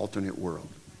in an alternate world.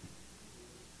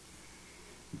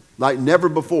 Like never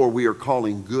before, we are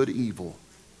calling good evil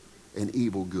and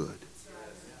evil good.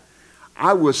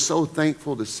 I was so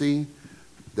thankful to see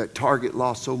that Target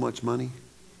lost so much money.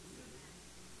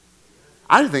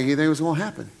 I didn't think anything was going to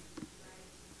happen.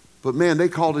 But man, they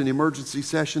called an emergency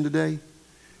session today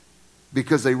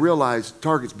because they realized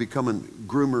Target's becoming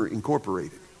Groomer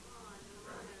Incorporated.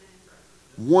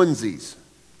 Onesies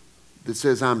that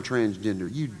says I'm transgender.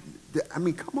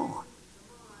 Come on.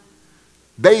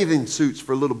 Bathing suits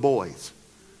for little boys.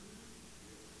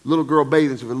 Little girl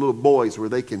bathing suits for little boys where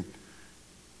they can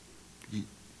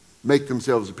make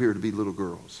themselves appear to be little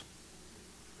girls.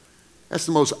 That's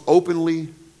the most openly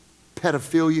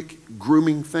pedophilic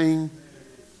grooming thing.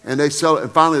 And they sell it,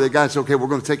 and finally the guy says, okay, we're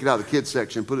going to take it out of the kids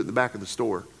section and put it in the back of the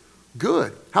store.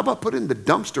 Good. How about put it in the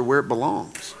dumpster where it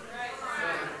belongs?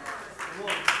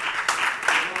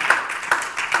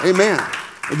 Amen.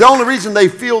 And the only reason they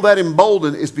feel that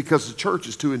emboldened is because the church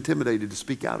is too intimidated to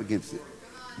speak out against it.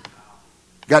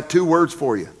 Got two words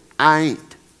for you. I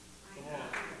ain't.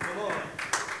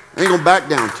 I ain't going to back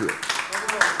down to it.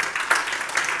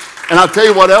 And I'll tell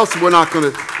you what else we're not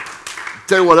going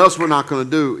to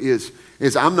do is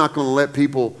I'm not going to let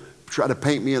people try to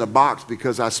paint me in a box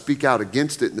because I speak out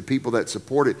against it, and the people that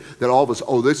support it, that all of us,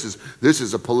 this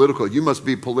is a political, you must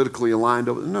be politically aligned.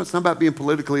 No, it's not about being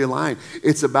politically aligned.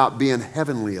 It's about being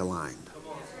heavenly aligned.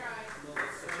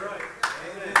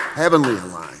 Heavenly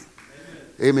aligned.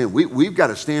 Amen. We've got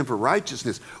to stand for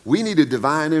righteousness. We need a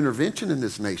divine intervention in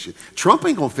this nation. Trump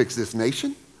ain't going to fix this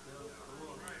nation.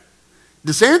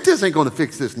 DeSantis ain't going to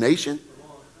fix this nation.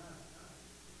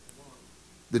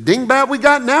 The dingbat we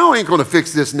got now ain't going to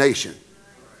fix this nation.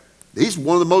 He's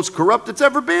one of the most corrupt it's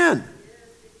ever been.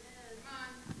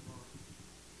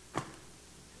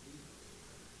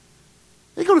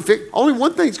 Ain't going to fix. Only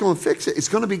one thing's going to fix it. It's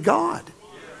going to be God.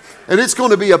 And it's going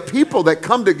to be a people that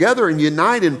come together and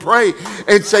unite and pray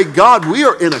and say, God, we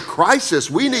are in a crisis.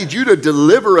 We need you to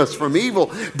deliver us from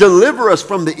evil. Deliver us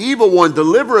from the evil one.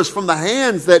 Deliver us from the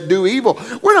hands that do evil.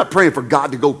 We're not praying for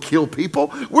God to go kill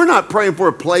people. We're not praying for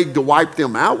a plague to wipe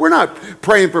them out. We're not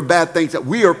praying for bad things.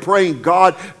 We are praying,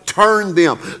 God, turn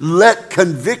them. Let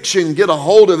conviction get a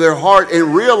hold of their heart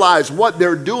and realize what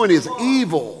they're doing is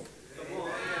evil.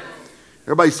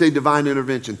 Everybody say divine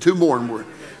intervention. Two more and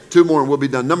we'll be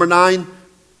done. Number 9,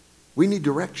 we need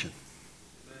direction.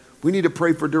 We need to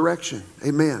pray for direction.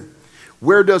 Amen.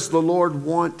 Where does the Lord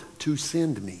want to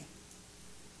send me?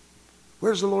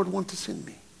 Where does the Lord want to send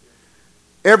me?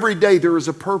 Every day there is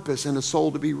a purpose and a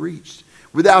soul to be reached.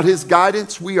 Without his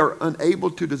guidance, we are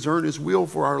unable to discern his will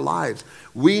for our lives.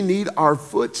 We need our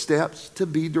footsteps to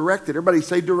be directed. Everybody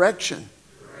say direction.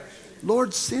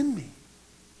 Lord, send me.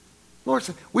 Lord,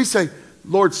 we say,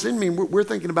 Lord, send me. We're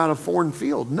thinking about a foreign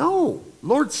field. No.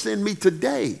 Lord, send me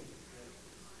today.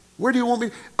 Where do you want me?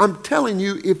 I'm telling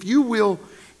you, if you will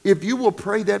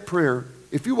pray that prayer,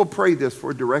 if you will pray this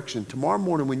for direction, tomorrow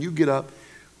morning when you get up,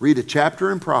 read a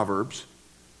chapter in Proverbs,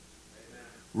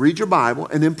 read your Bible,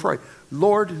 and then pray.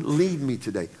 Lord, lead me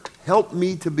today. Help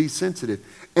me to be sensitive.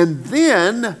 And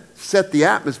then set the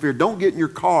atmosphere. Don't get in your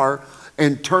car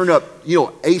and turn up,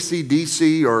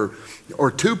 AC/DC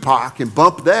or Tupac and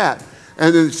bump that.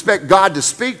 And then expect God to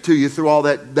speak to you through all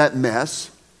that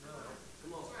mess.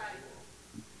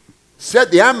 Set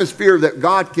the atmosphere that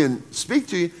God can speak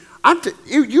to you.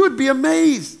 You would be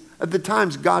amazed at the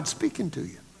times God's speaking to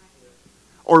you.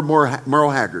 Or Merle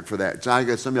Haggard for that. So I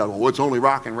guess some of y'all go, well, it's only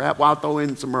rock and rap. Well, I'll throw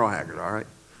in some Merle Haggard, all right?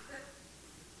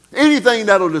 Anything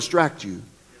that'll distract you.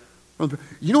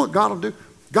 You know what God will do?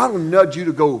 God will nudge you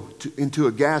to go into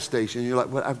a gas station. And you're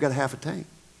like, well, I've got half a tank.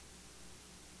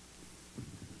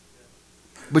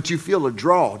 But you feel a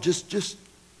draw. Just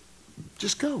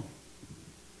go.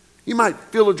 You might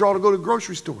feel a draw to go to the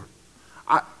grocery store.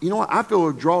 You know what? I feel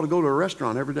a draw to go to a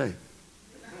restaurant every day.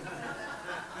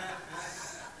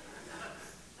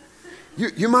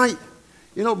 You might,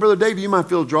 Brother David, you might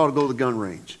feel a draw to go to the gun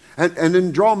range. And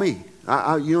then draw me.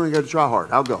 You ain't got to try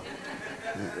hard. I'll go.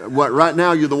 Right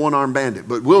now, you're the one-armed bandit.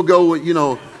 But we'll go, you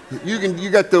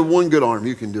got the one good arm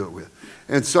you can do it with.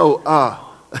 And so,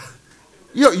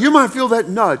 you might feel that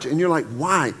nudge. And you're like,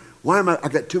 why? Why am I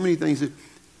got too many things that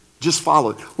just follow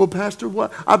it. Well, Pastor,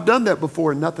 what? I've done that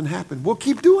before and nothing happened. Well,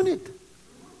 keep doing it.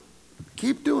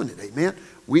 Keep doing it, amen.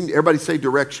 Everybody say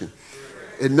direction.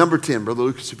 And number 10, Brother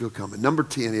Lucas, if you'll come. And number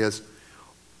 10 is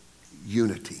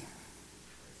unity.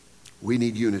 We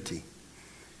need unity.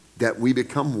 That we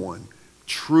become one.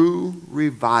 True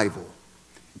revival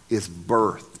is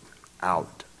birthed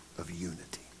out of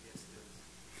unity.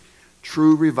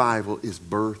 True revival is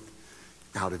birthed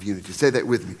out of unity. Say that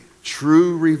with me.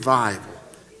 True revival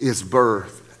is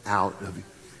birthed out of unity.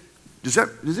 Does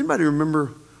anybody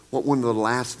remember what one of the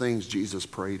last things Jesus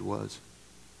prayed was?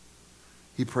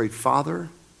 He prayed, Father,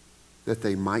 that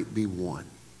they might be one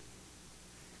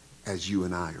as you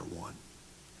and I are one.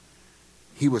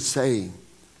 He was saying,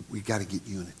 we got to get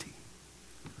unity.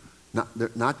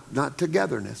 Not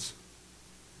togetherness.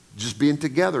 Just being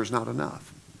together is not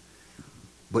enough.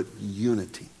 But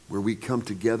unity, where we come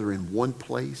together in one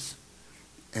place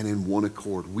and in one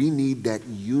accord. We need that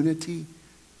unity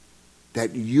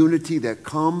that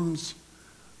comes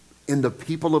in the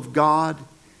people of God,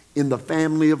 in the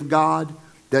family of God,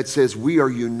 that says we are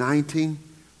uniting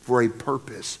for a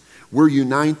purpose. We're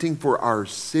uniting for our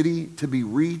city to be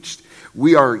reached.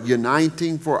 We are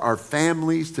uniting for our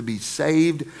families to be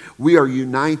saved. We are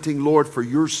uniting, Lord, for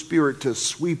your Spirit to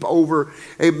sweep over,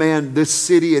 amen, this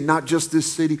city, and not just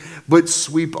this city, but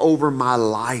sweep over my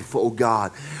life, oh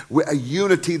God. A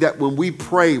unity that when we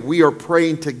pray, we are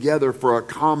praying together for a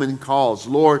common cause.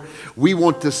 Lord, we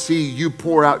want to see you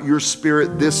pour out your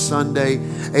Spirit this Sunday,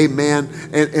 amen.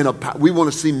 And we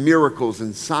want to see miracles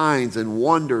and signs and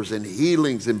wonders and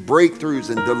healings and breakthroughs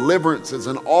and deliverances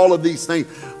and all of these things.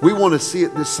 We want to see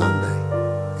it this Sunday.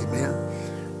 Amen.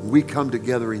 We come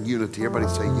together in unity. Everybody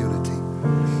say unity.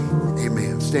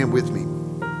 Amen. Stand with me.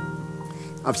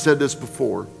 I've said this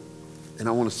before, and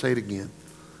I want to say it again.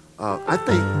 I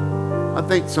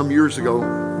think some years ago,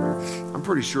 I'm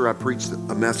pretty sure I preached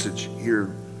a message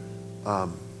here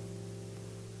on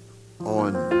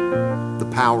the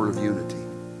power of unity,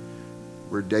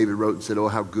 where David wrote and said, oh,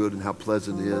 how good and how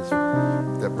pleasant it is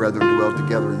that brethren dwell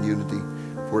together in unity,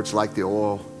 for it's like the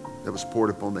oil that was poured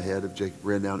upon the head of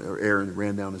Aaron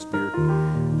ran down his beard.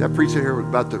 That preacher here was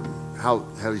about how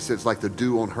he said it's like the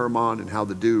dew on Hermon, and how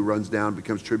the dew runs down,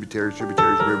 becomes tributaries,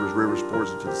 rivers pours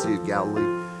into the Sea of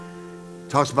Galilee.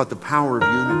 Talks about the power of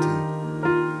unity.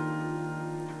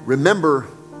 Remember,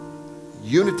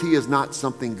 unity is not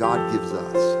something God gives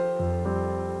us.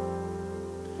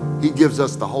 He gives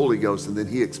us the Holy Ghost, and then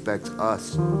he expects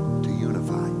us to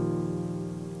unify.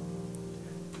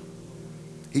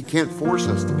 He can't force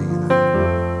us to be united.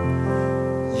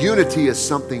 Unity is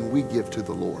something we give to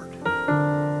the Lord.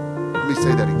 Let me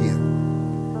say that again.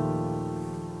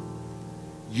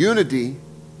 Unity,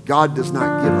 God does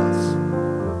not give us.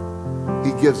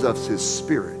 He gives us his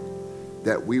Spirit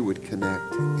that we would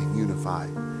connect and unify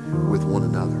with one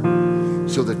another.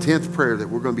 So the 10th prayer that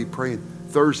we're going to be praying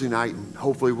Thursday night, and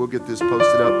hopefully we'll get this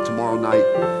posted up tomorrow night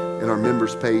in our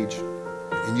members page,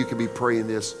 and you can be praying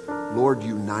this. Lord,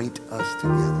 unite us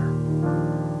together.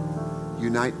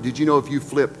 Unite. Did you know if you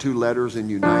flip 2 letters and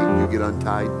unite, you get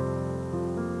untied?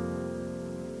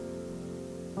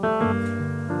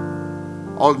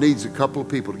 All it needs is a couple of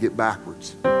people to get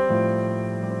backwards,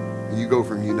 and you go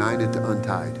from united to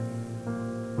untied.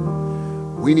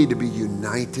 We need to be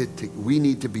united. We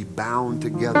need to be bound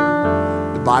together.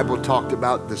 The Bible talked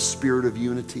about the spirit of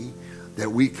unity that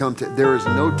we come to. There is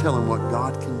no telling what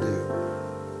God can do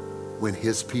when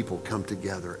his people come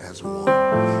together as one.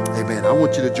 Amen. I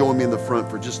want you to join me in the front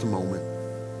for just a moment.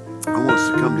 I want us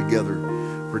to come together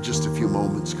for just a few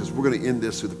moments, because we're going to end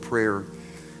this with a prayer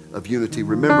of unity.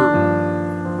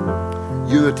 Remember,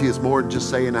 unity is more than just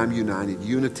saying I'm united.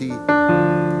 Unity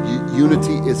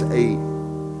is a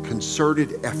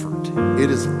concerted effort.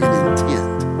 It is an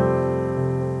intent.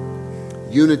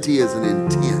 Unity is an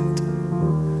intent.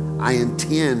 I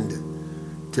intend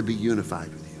to be unified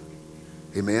with you.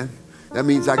 Amen. That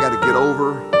means I got to get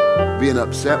over being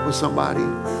upset with somebody.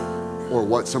 or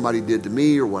what somebody did to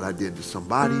me or what I did to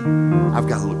somebody. I've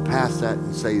got to look past that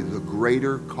and say the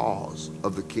greater cause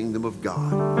of the kingdom of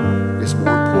God is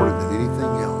more important than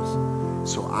anything else.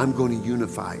 So I'm going to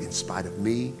unify in spite of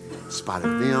me, in spite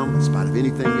of them, in spite of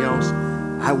anything else.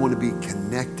 I want to be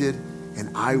connected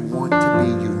and I want to be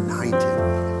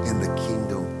united in the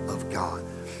kingdom of God.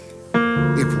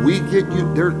 If we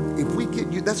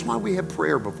get you, that's why we have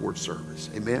prayer before service.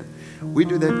 Amen. We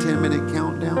do that 10-minute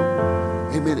countdown.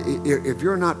 Amen. If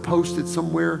you're not posted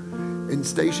somewhere and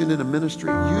stationed in a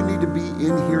ministry, you need to be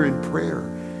in here in prayer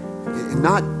and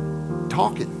not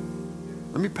talking.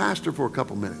 Let me pastor for a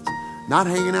couple minutes. Not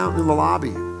hanging out in the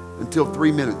lobby until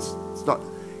 3 minutes. Start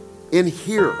in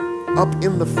here, up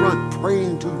in the front,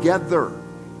 praying together.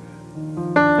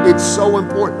 It's so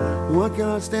important. Why can't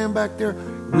I stand back there?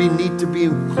 We need to be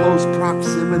in close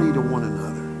proximity to one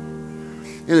another.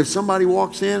 And if somebody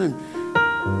walks in and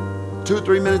 2 or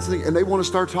 3 minutes and they want to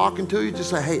start talking to you, just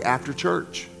say, hey, after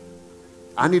church,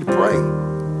 I need to pray.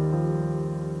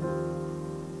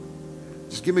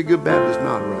 Just give me a good Baptist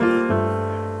nod right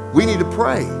now. We need to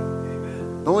pray.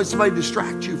 Don't let somebody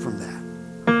distract you from that.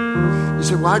 You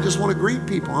say, well, I just want to greet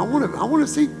people. I want to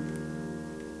see.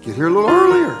 Get here a little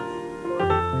earlier.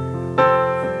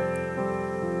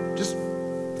 Just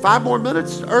 5 more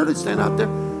minutes early, stand out there.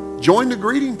 Join the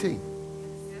greeting team.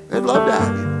 They'd love to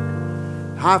have you.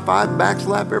 High five and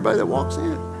backslap everybody that walks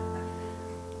in.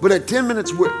 But at 10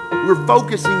 minutes, we're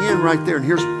focusing in right there. And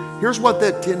here's what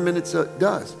that 10 minutes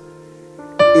does.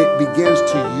 It begins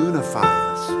to unify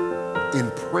us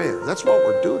in prayer. That's what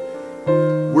we're doing.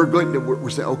 We're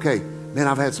saying, okay, man,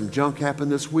 I've had some junk happen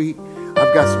this week.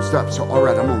 I've got some stuff. So, all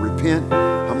right, I'm going to repent.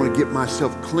 I'm going to get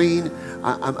myself clean.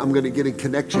 I'm going to get in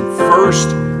connection first.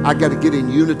 I got to get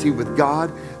in unity with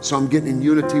God. So I'm getting in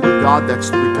unity with God. That's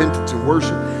repentance and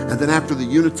worship. And then after the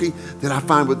unity, then I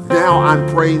find now I'm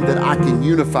praying that I can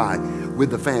unify with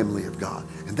the family of God.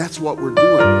 And that's what we're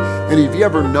doing. And if you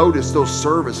ever notice those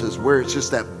services where it's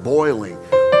just that boiling,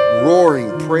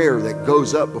 roaring prayer that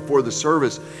goes up before the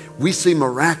service, we see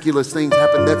miraculous things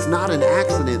happen. That's not an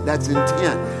accident. That's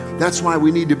intent. That's why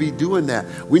we need to be doing that.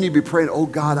 We need to be praying, oh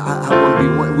God, I want to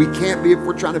be one. We can't be if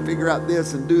we're trying to figure out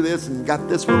this and do this and got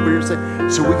this one over here.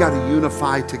 So we got to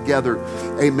unify together.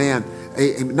 Amen.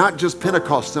 Not just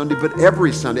Pentecost Sunday, but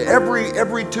every Sunday,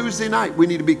 every Tuesday night, we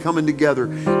need to be coming together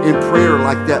in prayer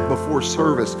like that before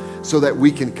service so that we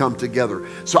can come together.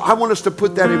 So I want us to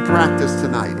put that in practice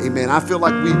tonight. Amen. I feel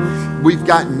like we've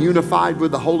gotten unified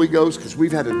with the Holy Ghost because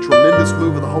we've had a tremendous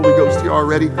move of the Holy Ghost here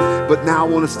already. But now I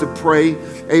want us to pray.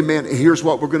 Amen. And here's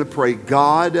what we're going to pray.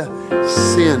 God,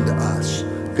 send us.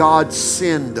 God,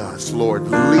 send us, Lord.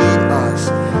 Lead us.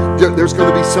 There's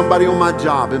going to be somebody on my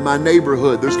job, in my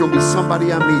neighborhood. There's going to be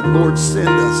somebody I meet. Lord, send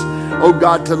us, oh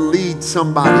God, to lead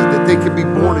somebody that they can be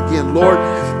born again. Lord,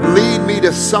 lead me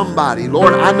to somebody.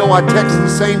 Lord, I know I text the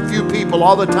same few people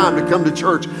all the time to come to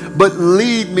church, but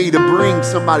lead me to bring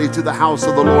somebody to the house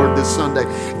of the Lord this Sunday.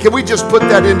 Can we just put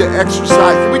that into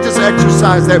exercise? Can we just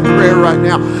exercise that prayer right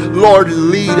now? Lord,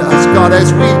 lead us, God,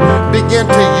 as we begin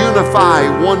to unify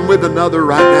one with another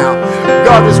right now.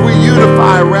 God, as we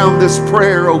unify around this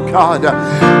prayer, oh God,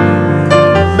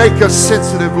 make us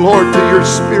sensitive, Lord, to your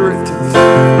Spirit.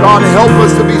 God, help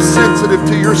us to be sensitive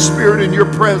to your Spirit and your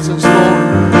presence,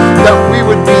 Lord. That we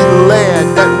would be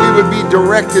led, that we would be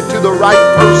directed to the right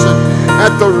person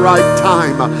at the right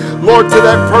time. Lord, to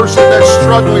that person that's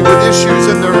struggling with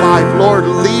issues in their life, Lord,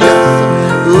 lead us.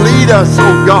 Lead us,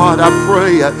 oh God, I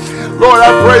pray. Lord,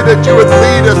 I pray that you would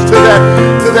lead us to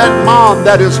that mom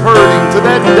that is hurting, to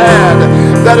that dad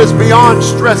that is beyond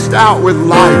stressed out with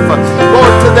life.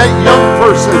 Lord, to that young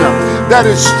person that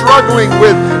is struggling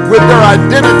with their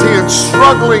identity and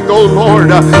struggling, oh Lord,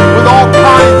 with all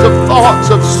kinds of thoughts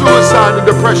of suicide and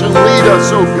depression. Lead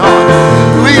us, oh God.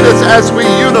 Lead us as we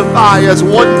unify as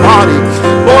one body.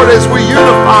 Lord, as we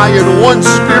unify in one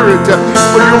spirit.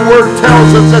 For your word tells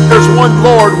us that there's one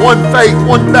Lord, one faith,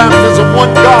 one baptism,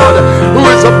 one God who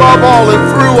is above all and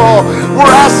through all.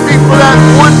 We're asking for that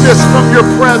oneness from your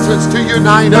presence to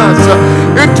unite us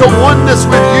into oneness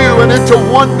with you and into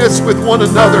oneness with one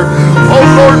another. Oh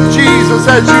Lord Jesus,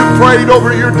 as you prayed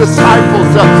over your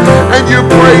disciples and you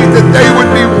prayed that they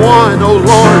would be one, oh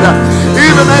Lord.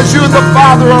 Even as you and the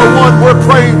Father are one, we're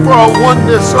praying for a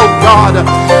oneness, oh God.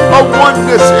 A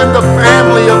oneness in the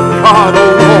family of God,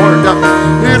 oh Lord.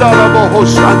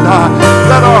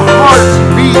 Let our hearts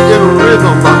beat in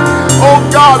rhythm. Oh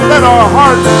God, let our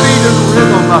hearts beat in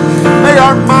rhythm. May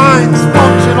our minds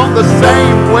function on the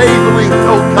same wavelength,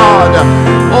 oh God.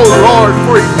 Oh Lord,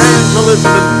 for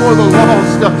evangelism and for the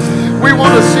lost. We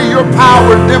want to see your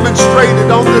power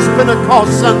demonstrated on this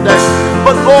Pentecost Sunday.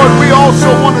 But Lord, we also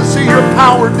want to see your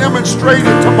power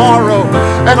demonstrated tomorrow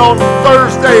and on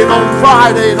Thursday and on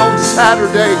Friday and on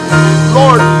Saturday.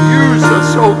 Lord, use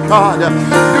us, oh God.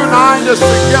 Unite us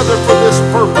together for this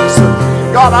purpose.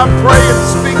 God, I pray and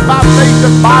speak by faith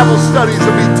that Bible studies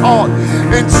will be taught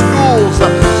in schools,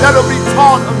 that'll be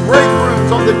taught in break rooms,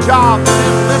 on the jobs,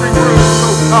 in living rooms,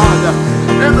 oh God.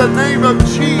 In the name of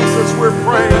Jesus, we're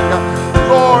praying,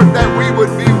 Lord, that we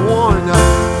would be one.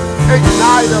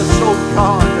 Ignite us, oh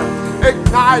God.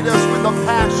 Ignite us with a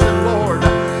passion, Lord.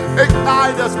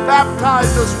 Ignite us,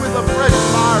 baptize us with the fresh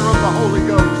fire of the Holy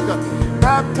Ghost.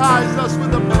 Baptize us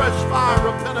with the fresh fire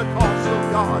of Pentecost,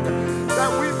 oh God,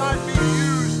 that we might be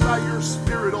used by your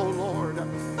Spirit, oh Lord. In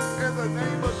the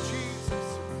name of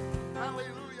Jesus.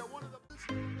 Hallelujah.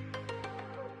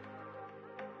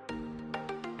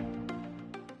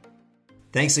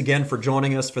 Thanks again for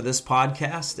joining us for this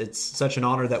podcast. It's such an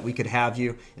honor that we could have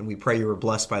you, and we pray you were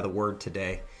blessed by the word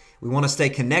today. We want to stay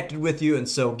connected with you, and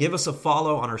so give us a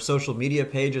follow on our social media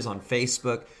pages on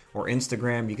Facebook or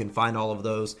Instagram. You can find all of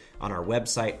those on our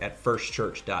website at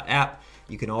firstchurch.app.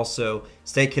 You can also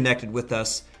stay connected with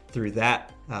us through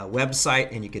that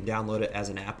website, and you can download it as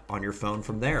an app on your phone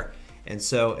from there. And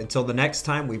so until the next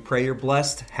time, we pray you're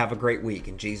blessed. Have a great week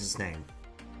in Jesus' name.